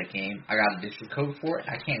never played that game. I got a digital code for it.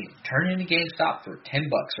 I can't even turn it into GameStop for $10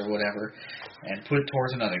 or whatever and put it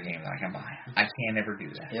towards another game that I can buy. I can't ever do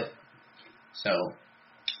that. Yep. So,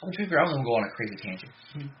 I'm going to go on a crazy tangent.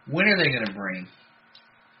 When are they going to bring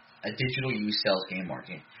a digital used sales game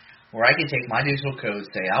market where I can take my digital code,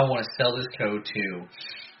 say I want to sell this code to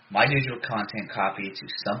my digital content copy to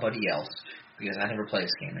somebody else because I never play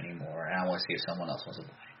this game anymore and I want to see if someone else wants to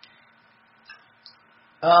buy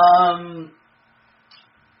it?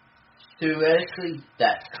 Theoretically,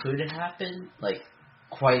 that could happen, like,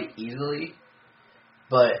 quite easily.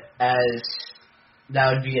 But as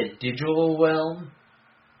that would be a digital realm,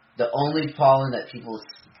 the only problem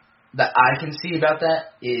that I can see about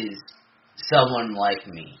that is someone like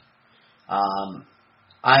me.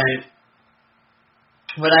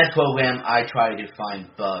 When I program, I try to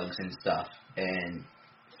find bugs and stuff, and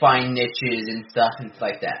find niches and stuff and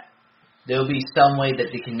like that. There'll be some way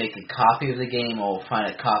that they can make a copy of the game or find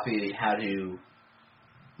a copy of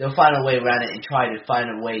they'll find a way around it and try to find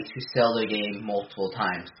a way to sell the game multiple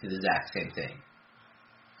times to the exact same thing.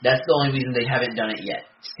 That's the only reason they haven't done it yet.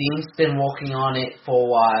 Steam's been working on it for a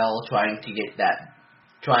while, trying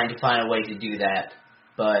to find a way to do that,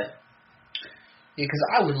 but... Yeah, because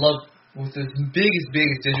I would love, with the biggest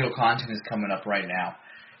digital content is coming up right now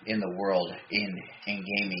in the world, in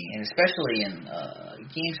gaming, and especially in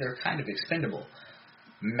games that are kind of expendable.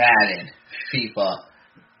 Madden, FIFA,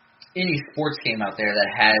 any sports game out there that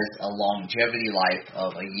has a longevity life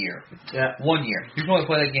of a year. Yeah. 1 year. You can only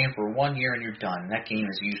play that game for 1 year and you're done. That game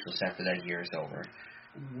is useless after that year is over.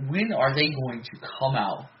 When are they going to come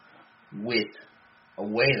out with a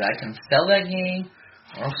way that I can sell that game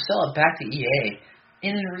or sell it back to EA?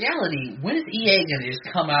 And in reality, when is EA going to just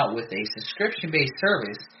come out with a subscription-based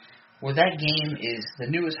service where that game is the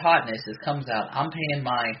newest hotness that comes out? I'm paying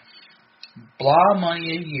my blah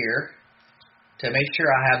money a year to make sure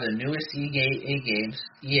I have the newest EA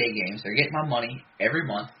games. They're getting my money every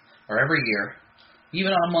month or every year,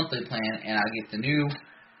 even on a monthly plan, and I get the new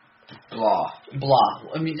blah.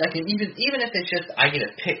 I mean, I can even if it's just I get to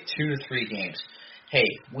pick 2 to 3 games. Hey,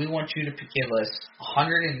 we want you to give us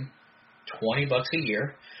 $120 a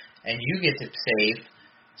year, and you get to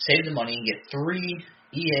save the money and get 3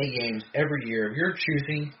 EA games every year of your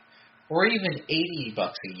choosing, or even $80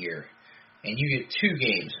 a year, and you get 2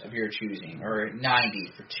 games of your choosing, or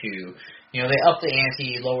 $90 for 2. You know, they up the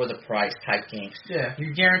ante, lower the price type games. Yeah.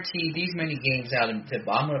 You guarantee these many games out, and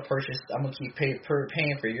I'm going to keep paying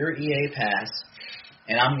for your EA pass,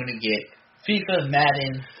 and I'm going to get FIFA,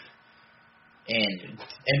 Madden, and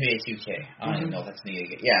NBA 2K. I don't even know if that's an EA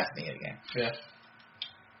game. Yeah, it's an EA game. Yeah.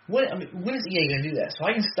 When is EA going to do that? So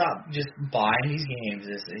I can stop just buying these games.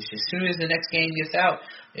 It's just, as soon as the next game gets out,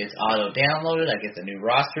 it's auto-downloaded. I get the new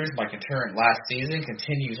rosters. My current last season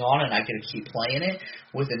continues on, and I get to keep playing it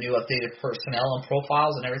with the new updated personnel and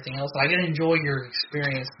profiles and everything else. I get to enjoy your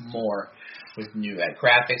experience more with new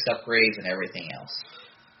graphics upgrades and everything else.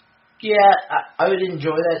 Yeah, I would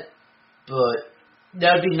enjoy that, but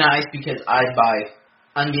that would be nice because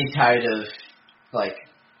I'm getting tired of, like,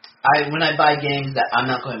 when I buy games that I'm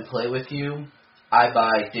not going to play with you, I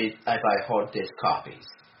buy hard disk copies.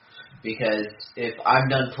 Because if I'm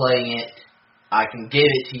done playing it, I can give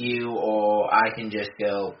it to you, or I can just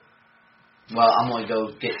go, well, I'm going to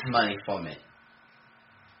go get some money from it.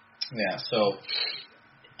 Yeah, so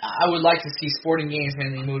I would like to see sporting games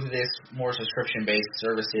mainly move to this more subscription-based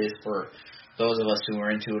services for those of us who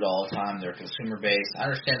are into it all the time. They're consumer-based. I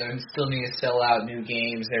understand they still need to sell out new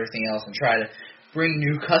games and everything else and try to bring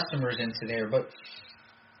new customers into there. But,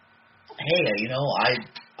 hey, you know,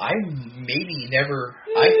 I maybe never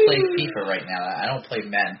 – I play FIFA right now. I don't play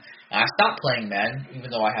Madden. And I stopped playing Madden, even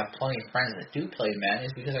though I have plenty of friends that do play Madden,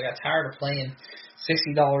 is because I got tired of playing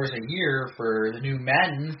 $60 a year for the new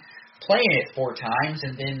Madden, playing it 4 times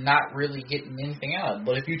and then not really getting anything out of it.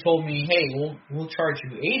 But if you told me, hey, we'll charge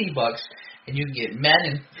you $80 and you can get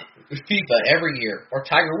Madden and FIFA every year, or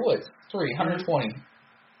Tiger Woods, free, 120.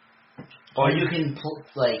 Or you can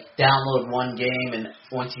download one game, and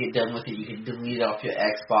once you get done with it, you can delete it off your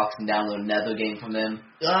Xbox and download another game from them.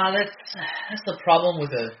 That's the problem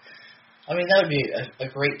with I mean, that would be a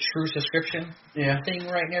great true subscription thing,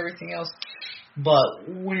 right, and everything else. But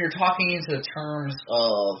when you're talking into the terms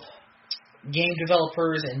of game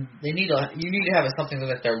developers, and you need to have something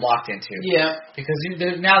that they're locked into. Yeah. Because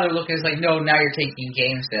now they're looking, it's like, no, now you're taking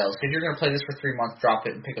game sales. Because you're going to play this for 3 months, drop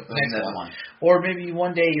it, and pick up the next one. Or maybe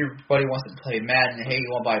one day your buddy wants to play Madden, and hey, you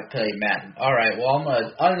want to play Madden. All right, well, I'm going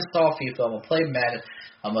to uninstall FIFA, I'm going to play Madden,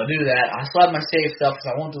 I'm going to do that. I still have my save stuff, because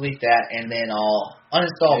I won't delete that, and then I'll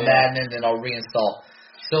uninstall Madden, and then I'll reinstall.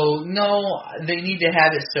 So, no, they need to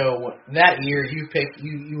have it so that year you pick,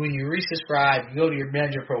 when you resubscribe, you go to your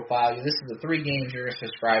manager profile, this is the 3 games you're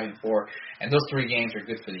subscribing for, and those 3 games are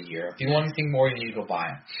good for the year. If you want anything more, you need to go buy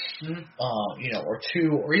them. Or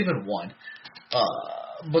 2, or even 1.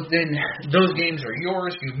 But then those games are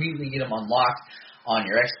yours. You immediately get them unlocked on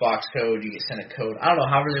your Xbox code. You get sent a code. I don't know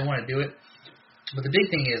however they want to do it. But the big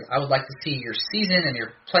thing is I would like to see your season and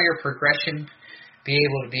your player progression be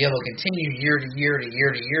able to continue year to year to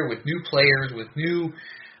year to year with new players, with new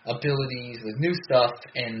abilities, with new stuff,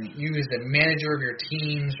 and you as the manager of your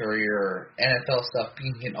teams or your NFL stuff,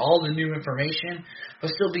 you can get all the new information,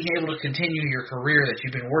 but still being able to continue your career that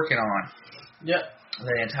you've been working on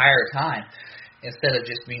the entire time, instead of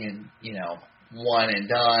just being, one and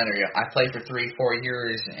done, or I played for 3-4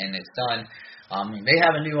 years and it's done. They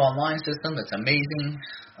have a new online system that's amazing,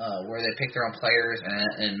 where they pick their own players,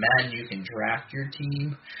 and in Madden you can draft your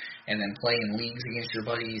team and then play in leagues against your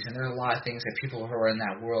buddies, and there's a lot of things that people who are in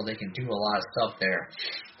that world, they can do a lot of stuff there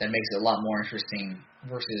that makes it a lot more interesting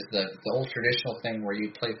versus the old traditional thing where you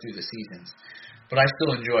play through the seasons. But I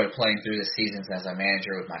still enjoy playing through the seasons as a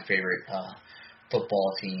manager with my favorite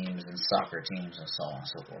football teams and soccer teams and so on and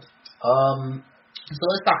so forth. So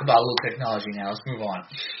let's talk about a little technology now. Let's move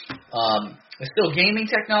on. It's still gaming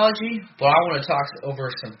technology, but I want to talk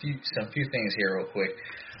over some few things here real quick.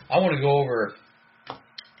 I want to go over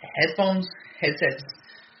headsets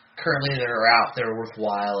currently that are out that are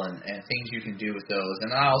worthwhile, and things you can do with those.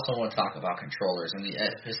 And I also want to talk about controllers, and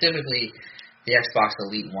specifically the Xbox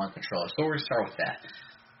Elite One controller. So we're going to start with that.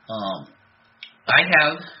 I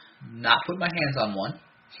have not put my hands on one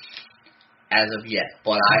as of yet,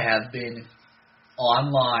 but I have been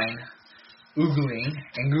online Googling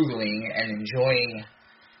and enjoying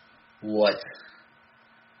what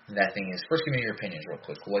that thing is. First, give me your opinions real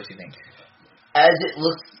quick. What do you think? As it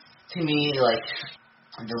looks to me like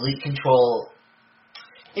the Elite control,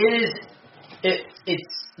 it's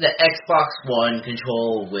the Xbox One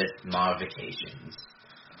control with modifications.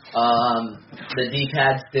 The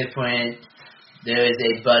D-pad's different. There is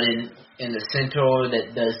a button in the center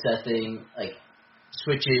that does something like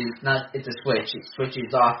it's a switch. It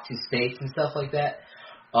switches off to space and stuff like that.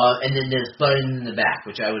 And then there's buttons in the back,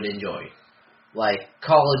 which I would enjoy. Like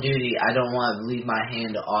Call of Duty, I don't want to leave my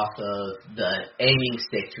hand off of the aiming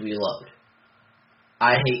stick to reload.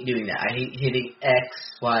 I hate doing that. I hate hitting X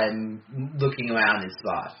while I'm looking around in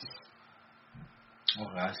spots.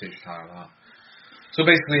 Okay, I see what you're talking about. So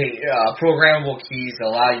basically, programmable keys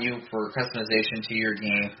allow you for customization to your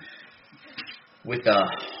game with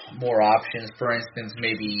more options. For instance,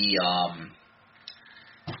 maybe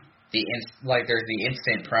there's the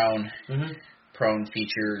instant prone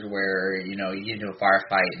features where you get into a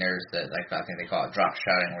firefight and there's I think they call it drop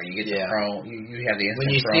shotting, where you get to prone. You have the instant.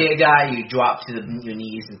 When you prone. see a guy, you drop to your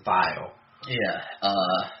knees and fire. Yeah.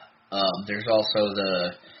 There's also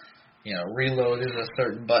the reload is a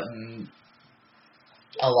certain button.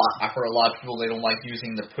 For a lot of people, they don't like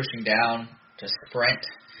using the pushing down to sprint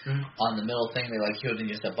on the middle thing. They like using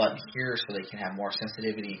just a button here so they can have more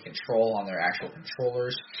sensitivity and control on their actual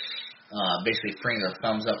controllers. Basically freeing their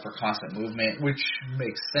thumbs up for constant movement, which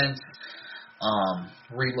makes sense.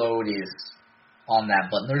 Reload is on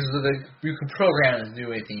that button. You can program it to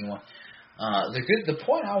do anything you want. The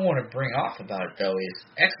point I want to bring off about it though is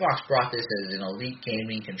Xbox brought this as an elite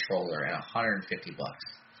gaming controller at $150.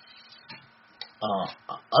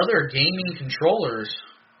 Other gaming controllers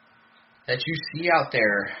that you see out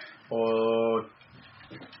there, Or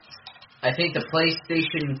I think the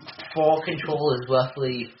PlayStation 4 controller is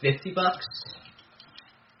roughly $50.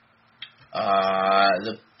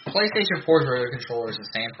 the PlayStation 4's regular controller is the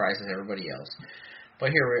same price as everybody else.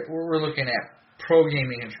 But here we're looking at pro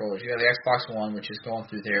gaming controllers. You have the Xbox One, which is going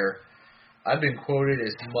through there. I've been quoted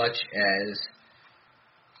as much as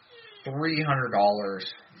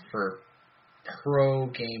 $300 for pro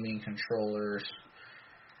gaming controllers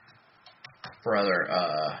for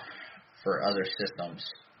other systems.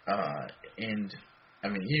 And I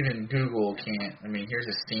mean, even Google can't. I mean, here's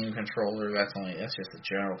a Steam controller. That's just a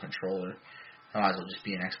general controller. Might as well just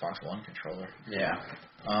be an Xbox One controller. Yeah.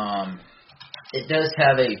 It does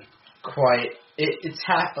have a it's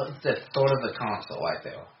half of the thought of the console, I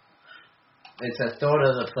feel. It's a thought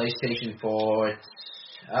of the PlayStation 4. It's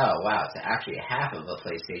actually half of the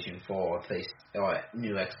PlayStation 4 or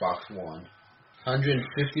new Xbox One. $150.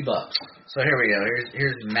 So here we go.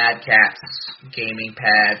 Here's Mad Cat's gaming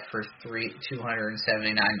pad for $279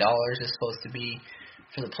 is supposed to be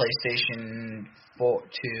for the PlayStation 4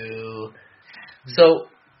 2. So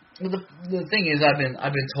the thing is, I've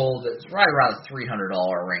been told that it's right around the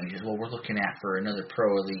 $300 range is what we're looking at for another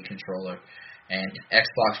Pro Elite controller, and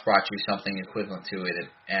Xbox brought you something equivalent to it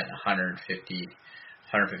at $150.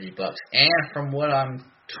 And from what I'm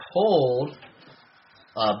told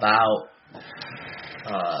about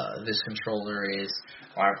this controller is,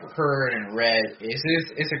 I've heard and read, is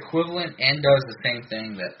it's equivalent and does the same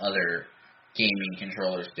thing that other gaming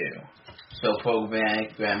controllers do. So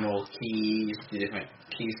programmable keys, the different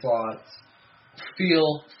key slots,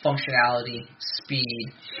 feel, functionality,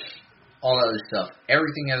 speed, all that other stuff.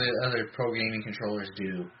 Everything other pro gaming controllers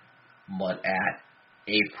do, but at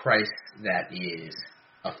a price that is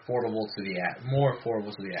more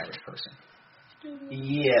affordable to the average person.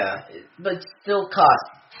 Yeah, but still costs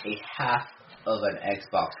a half of an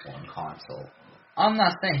Xbox One console. I'm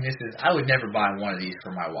not saying this is. I would never buy one of these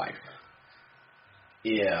for my wife.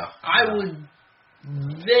 Yeah. I would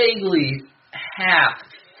vaguely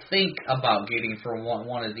think about getting for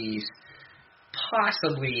one of these,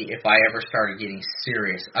 possibly if I ever started getting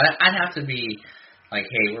serious. I'd have to be like,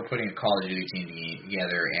 hey, we're putting a Call of Duty team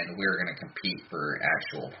together and we're going to compete for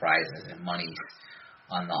actual prizes and money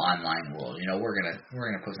on the online world. You know, we're gonna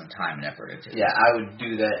put some time and effort into it. Yeah, I would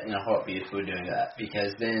do that in a heartbeat if we were doing that,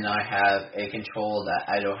 because then I have a control that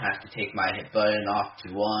I don't have to take my hit button off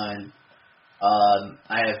to one.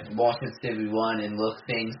 I have more sensitivity one and look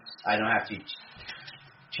things. I don't have to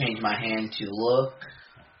change my hand to look.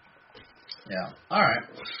 Yeah. All right.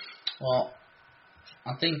 Well,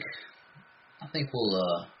 I think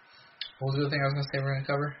we'll. What was the other thing I was gonna say we're gonna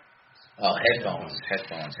cover? Oh, headphones.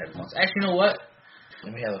 Actually, you know what?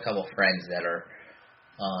 We have a couple friends that are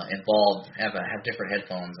involved, have different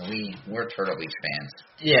headphones, and we're Turtle Beach fans.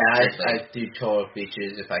 Yeah, I do Turtle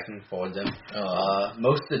Beaches if I can afford them.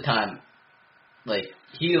 Most of the time, like,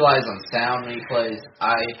 he relies on sound when he plays.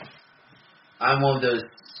 I'm one of those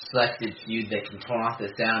selected few that can turn off the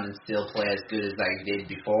sound and still play as good as I did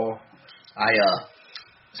before.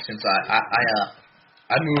 Since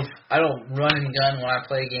I move, I don't run and gun when I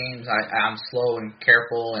play games. I'm slow and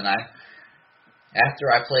careful, and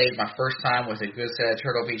after I played my first time with a good set of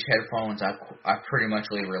Turtle Beach headphones, I pretty much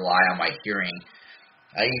rely on my hearing.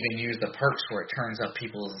 I even use the perks where it turns up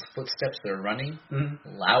people's footsteps that are running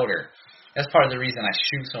louder. That's part of the reason I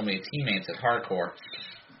shoot so many teammates at hardcore.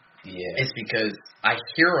 Yeah. It's because I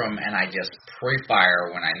hear them and I just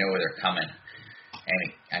pre-fire when I know they're coming,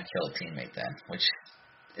 and I kill a teammate then, which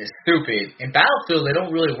is stupid. In Battlefield, they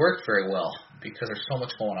don't really work very well because there's so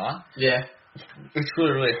much going on. Yeah. It's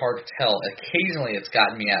really, really hard to tell. Occasionally, it's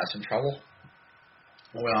gotten me out of some trouble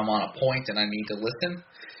when I'm on a point and I need to listen.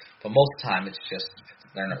 But most of the time, it's just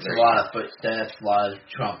they're not. There's a lot of footsteps, a lot of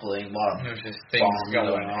trampling, a lot of there's just things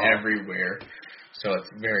going everywhere, so it's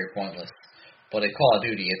very pointless. But at Call of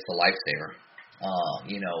Duty, it's a lifesaver.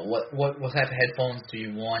 You know, what type of headphones do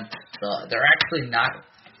you want? They're actually not.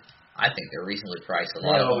 I think they're reasonably priced. A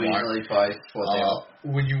lot of them are reasonably priced.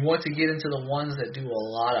 When you want to get into the ones that do a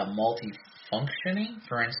lot of multi-functioning,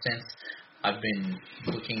 for instance, I've been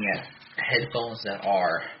looking at headphones that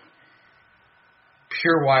are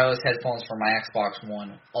pure wireless headphones for my Xbox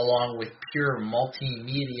One, along with pure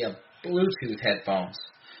multimedia Bluetooth headphones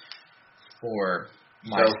for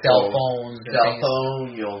my cell phones. Cell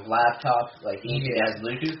phone, your laptop, like anything that has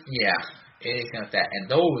Bluetooth? Yeah, anything like that. And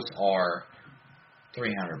those are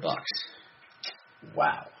 $300.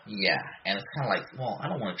 Wow. Yeah, and it's kind of like, well, I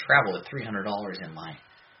don't want to travel with $300 in my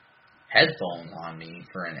headphones on me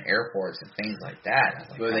for in airports and things like that. I was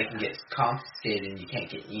like, Where they can get confiscated and you can't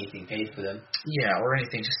get anything paid for them. yeah, or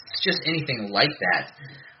anything, just anything like that.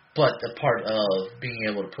 But the part of being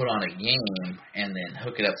able to put on a game and then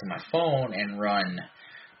hook it up to my phone and run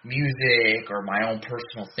music or my own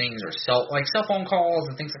personal things or cell phone calls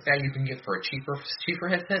and things like that, you can get for a cheaper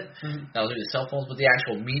headset. Mm-hmm. That'll do the cell phones, but the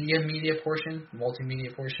actual media portion,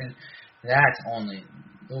 multimedia portion, that's only,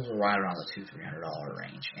 those are right around the $200-$300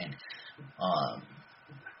 range. And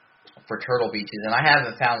for Turtle Beaches, and I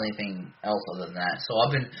haven't found anything else other than that. So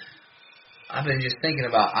I've been just thinking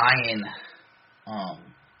about eyeing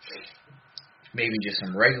maybe just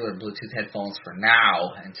some regular Bluetooth headphones for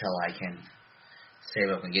now until I can save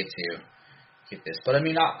up and get this. But I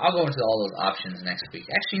mean, I'll go into all those options next week.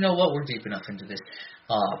 Actually, you know what? We're deep enough into this.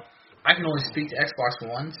 I can only speak to Xbox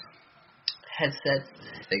One's headsets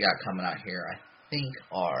they got coming out here. I think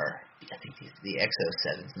these the Exo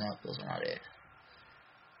 7s. No, those are not it.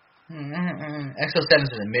 Exo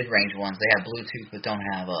 7s are the mid-range ones. They have Bluetooth but don't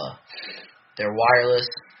have they're wireless.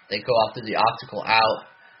 They go off through the optical out.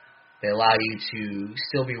 They allow you to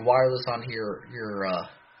still be wireless on your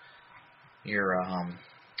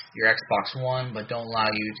Xbox One, but don't allow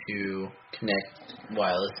you to Connect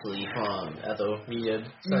wirelessly from other media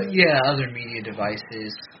sites. yeah, other media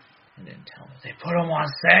devices. And then tell me they put them on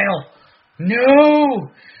sale. No.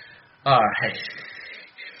 All right.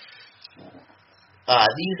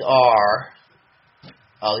 These are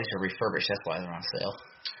refurbished. That's why they're on sale.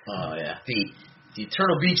 Oh yeah. The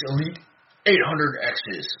Turtle Beach Elite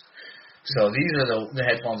 800Xs. So these are the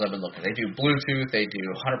headphones I've been looking at. They do Bluetooth. They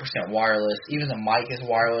do 100% wireless. Even the mic is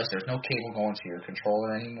wireless. There's no cable going to your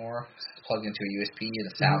controller anymore. It's plugged into a USB, and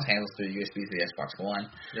the sound handles through the USB to the Xbox One.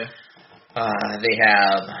 Yeah. They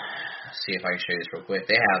have, let's see if I can show you this real quick.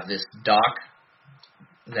 They have this dock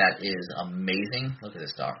that is amazing. Look at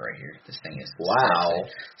this dock right here. This thing is wow.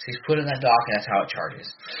 So he's put in that dock, and that's how it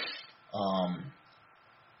charges.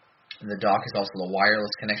 The dock is also the wireless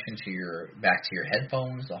connection back to your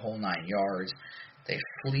headphones, the whole 9 yards. They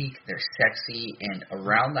sleek, they're sexy, and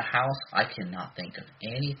around the house, I cannot think of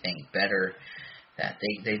anything better. That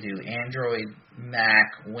they do Android,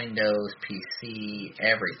 Mac, Windows, PC,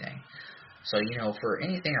 everything. So, for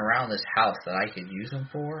anything around this house that I could use them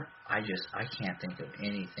for, I can't think of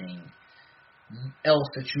anything else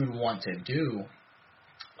that you'd want to do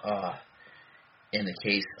in the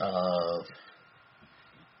case of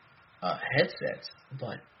headsets.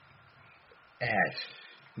 But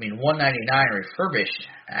 $199 refurbished.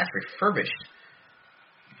 That's refurbished.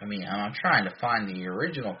 I'm trying to find the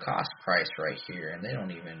original cost price right here, and they don't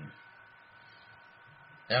even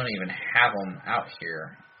have them out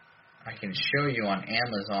here. I can show you on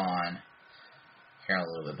Amazon here in a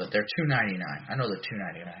little bit, but they're $299. I know they're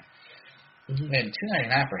 $299. Mm-hmm. And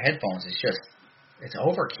 $299 for headphones is it's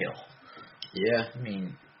overkill. Yeah.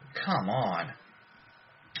 Come on.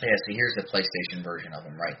 Yeah, see, here's the PlayStation version of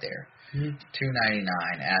them right there. $299,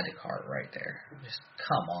 add to cart right there. Just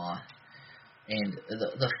come on. And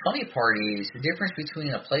the funny part is the difference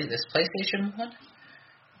between this PlayStation 1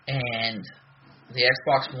 and the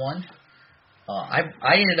Xbox One. I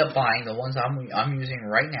ended up buying the ones I'm using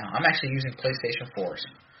right now. I'm actually using PlayStation 4's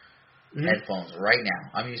headphones right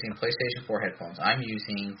now. I'm using PlayStation 4 headphones. I'm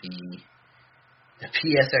using the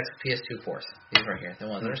PSX PS2 4s. These right here, the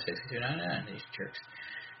ones that are $62.99. These jerks.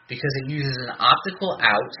 Because it uses an optical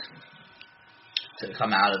out to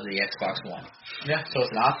come out of the Xbox One. Yeah. So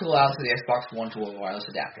it's an optical out to the Xbox One to a wireless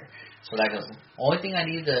adapter. So that goes. Only thing I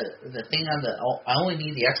need I only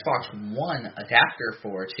need the Xbox One adapter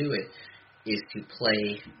for to it is to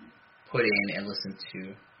put in and listen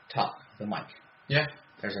to talk the mic. Yeah.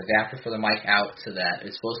 There's an adapter for the mic out to that.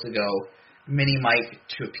 It's supposed to go mini mic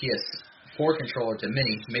to a PS4 controller to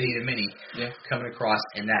mini to mini, coming across,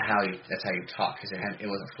 and that's how you talk, because it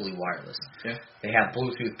wasn't fully wireless. Yeah. They have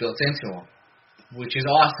Bluetooth built into them, which is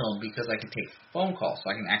awesome because I can take phone calls, so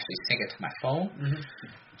I can actually sync it to my phone,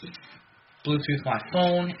 Bluetooth my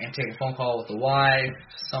phone, and take a phone call with the wife,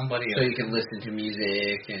 somebody. So you can listen to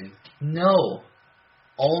music and. No,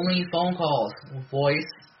 only phone calls,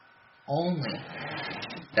 voice only.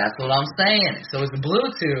 That's what I'm saying. So it's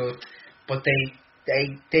Bluetooth, but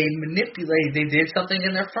they manipulated. They did something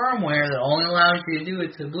in their firmware that only allows you to do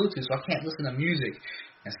it to Bluetooth. So I can't listen to music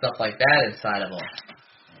and stuff like that inside of them.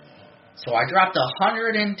 So I dropped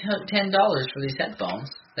 $110 for these headphones.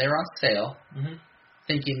 They were on sale.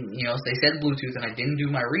 Thinking, they said Bluetooth, and I didn't do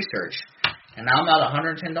my research. And now I'm out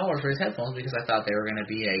 $110 for these headphones because I thought they were going to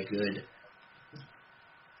be a good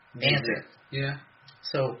answer. Yeah.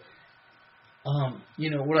 So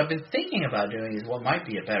What I've been thinking about doing is what might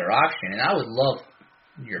be a better option, and I would love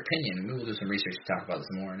your opinion. Maybe we'll do some research to talk about this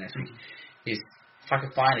more next week. Is if I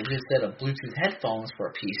could find a good set of Bluetooth headphones for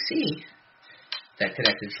a PC that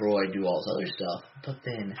connect to Droid, do all this other stuff, but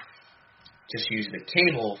then just use the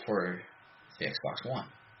cable for the Xbox One,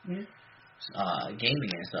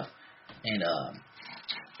 gaming and stuff. And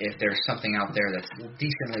if there's something out there that's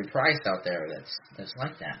decently priced out there that's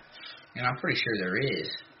like that, and I'm pretty sure there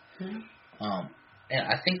is. And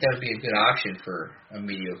I think that would be a good option for a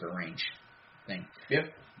mediocre range thing.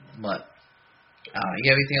 Yep. But you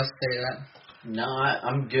have anything else to say to that? No,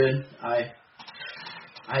 I'm good. I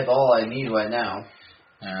have all I need right now.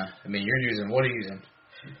 You're using, what are you using?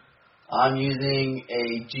 I'm using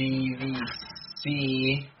a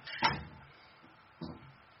GVC.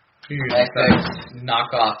 You're using some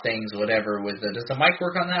knockoff things, whatever. Does the mic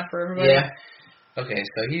work on that for everybody? Yeah. Okay,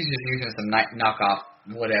 so he's just using some knockoff,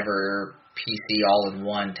 whatever, PC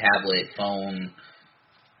all-in-one, tablet, phone,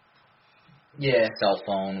 cell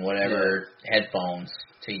phone, whatever, headphones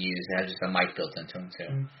to use. It has just a mic built into them,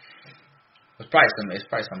 too. It's probably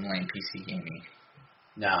some lame PC gaming.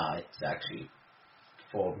 No, it's actually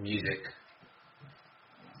for music.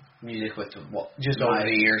 Music with just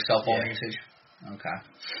over-the-ear cell phone usage? Okay.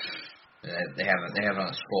 They have it on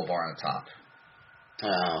the scroll bar on the top.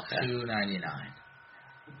 Oh, okay. $2.99.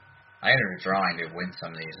 I entered a drawing to win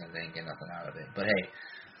some of these and didn't get nothing out of it. But hey,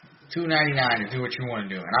 $2.99 to do what you want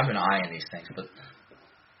to do. And I've been eyeing these things, but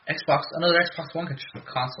another Xbox One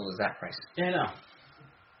console is that price. Yeah, I know.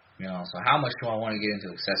 So how much do I want to get into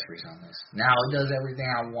accessories on this? Now it does everything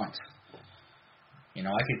I want.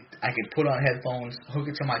 I could put on headphones, hook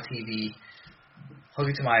it to my TV, hook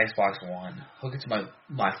it to my Xbox One, hook it to my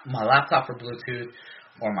laptop for Bluetooth,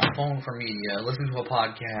 or my phone for media, listen to a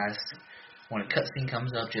podcast. When a cutscene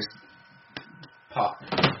comes up, just pause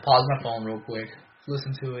my phone real quick,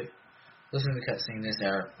 listen to it, listen to the cutscene,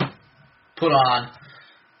 put on,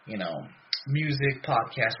 music,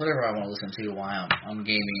 podcast, whatever I want to listen to while I'm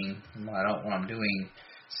gaming, when I'm doing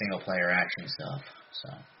single player action stuff. So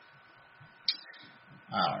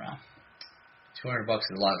I don't know. $200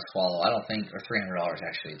 is a lot to swallow. I don't think, or $300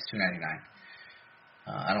 actually. It's $299.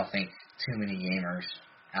 I don't think too many gamers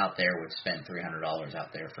out there would spend $300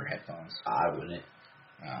 out there for headphones. I wouldn't.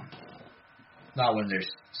 Not when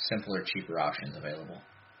there's simpler, cheaper options available.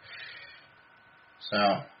 So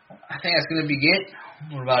I think that's going to be it.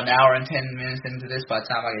 We're about an hour and 10 minutes into this by the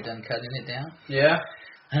time I get done cutting it down. Yeah.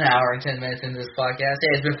 An hour and 10 minutes into this podcast.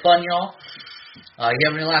 Hey, it's been fun, y'all. You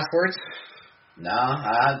have any last words? No,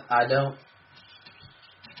 I don't.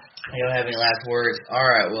 You don't have any last words? All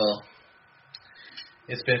right, well,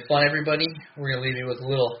 it's been fun, everybody. We're going to leave you with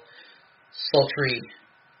little sultry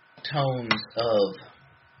tones of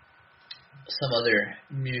some other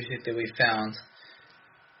music that we found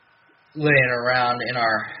laying around in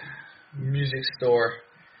our music store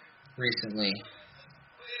recently.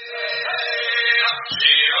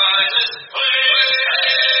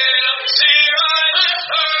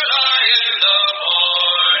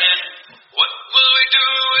 What will we do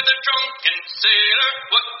with the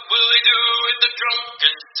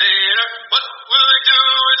drunken sailor? What will we do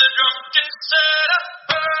with the drunken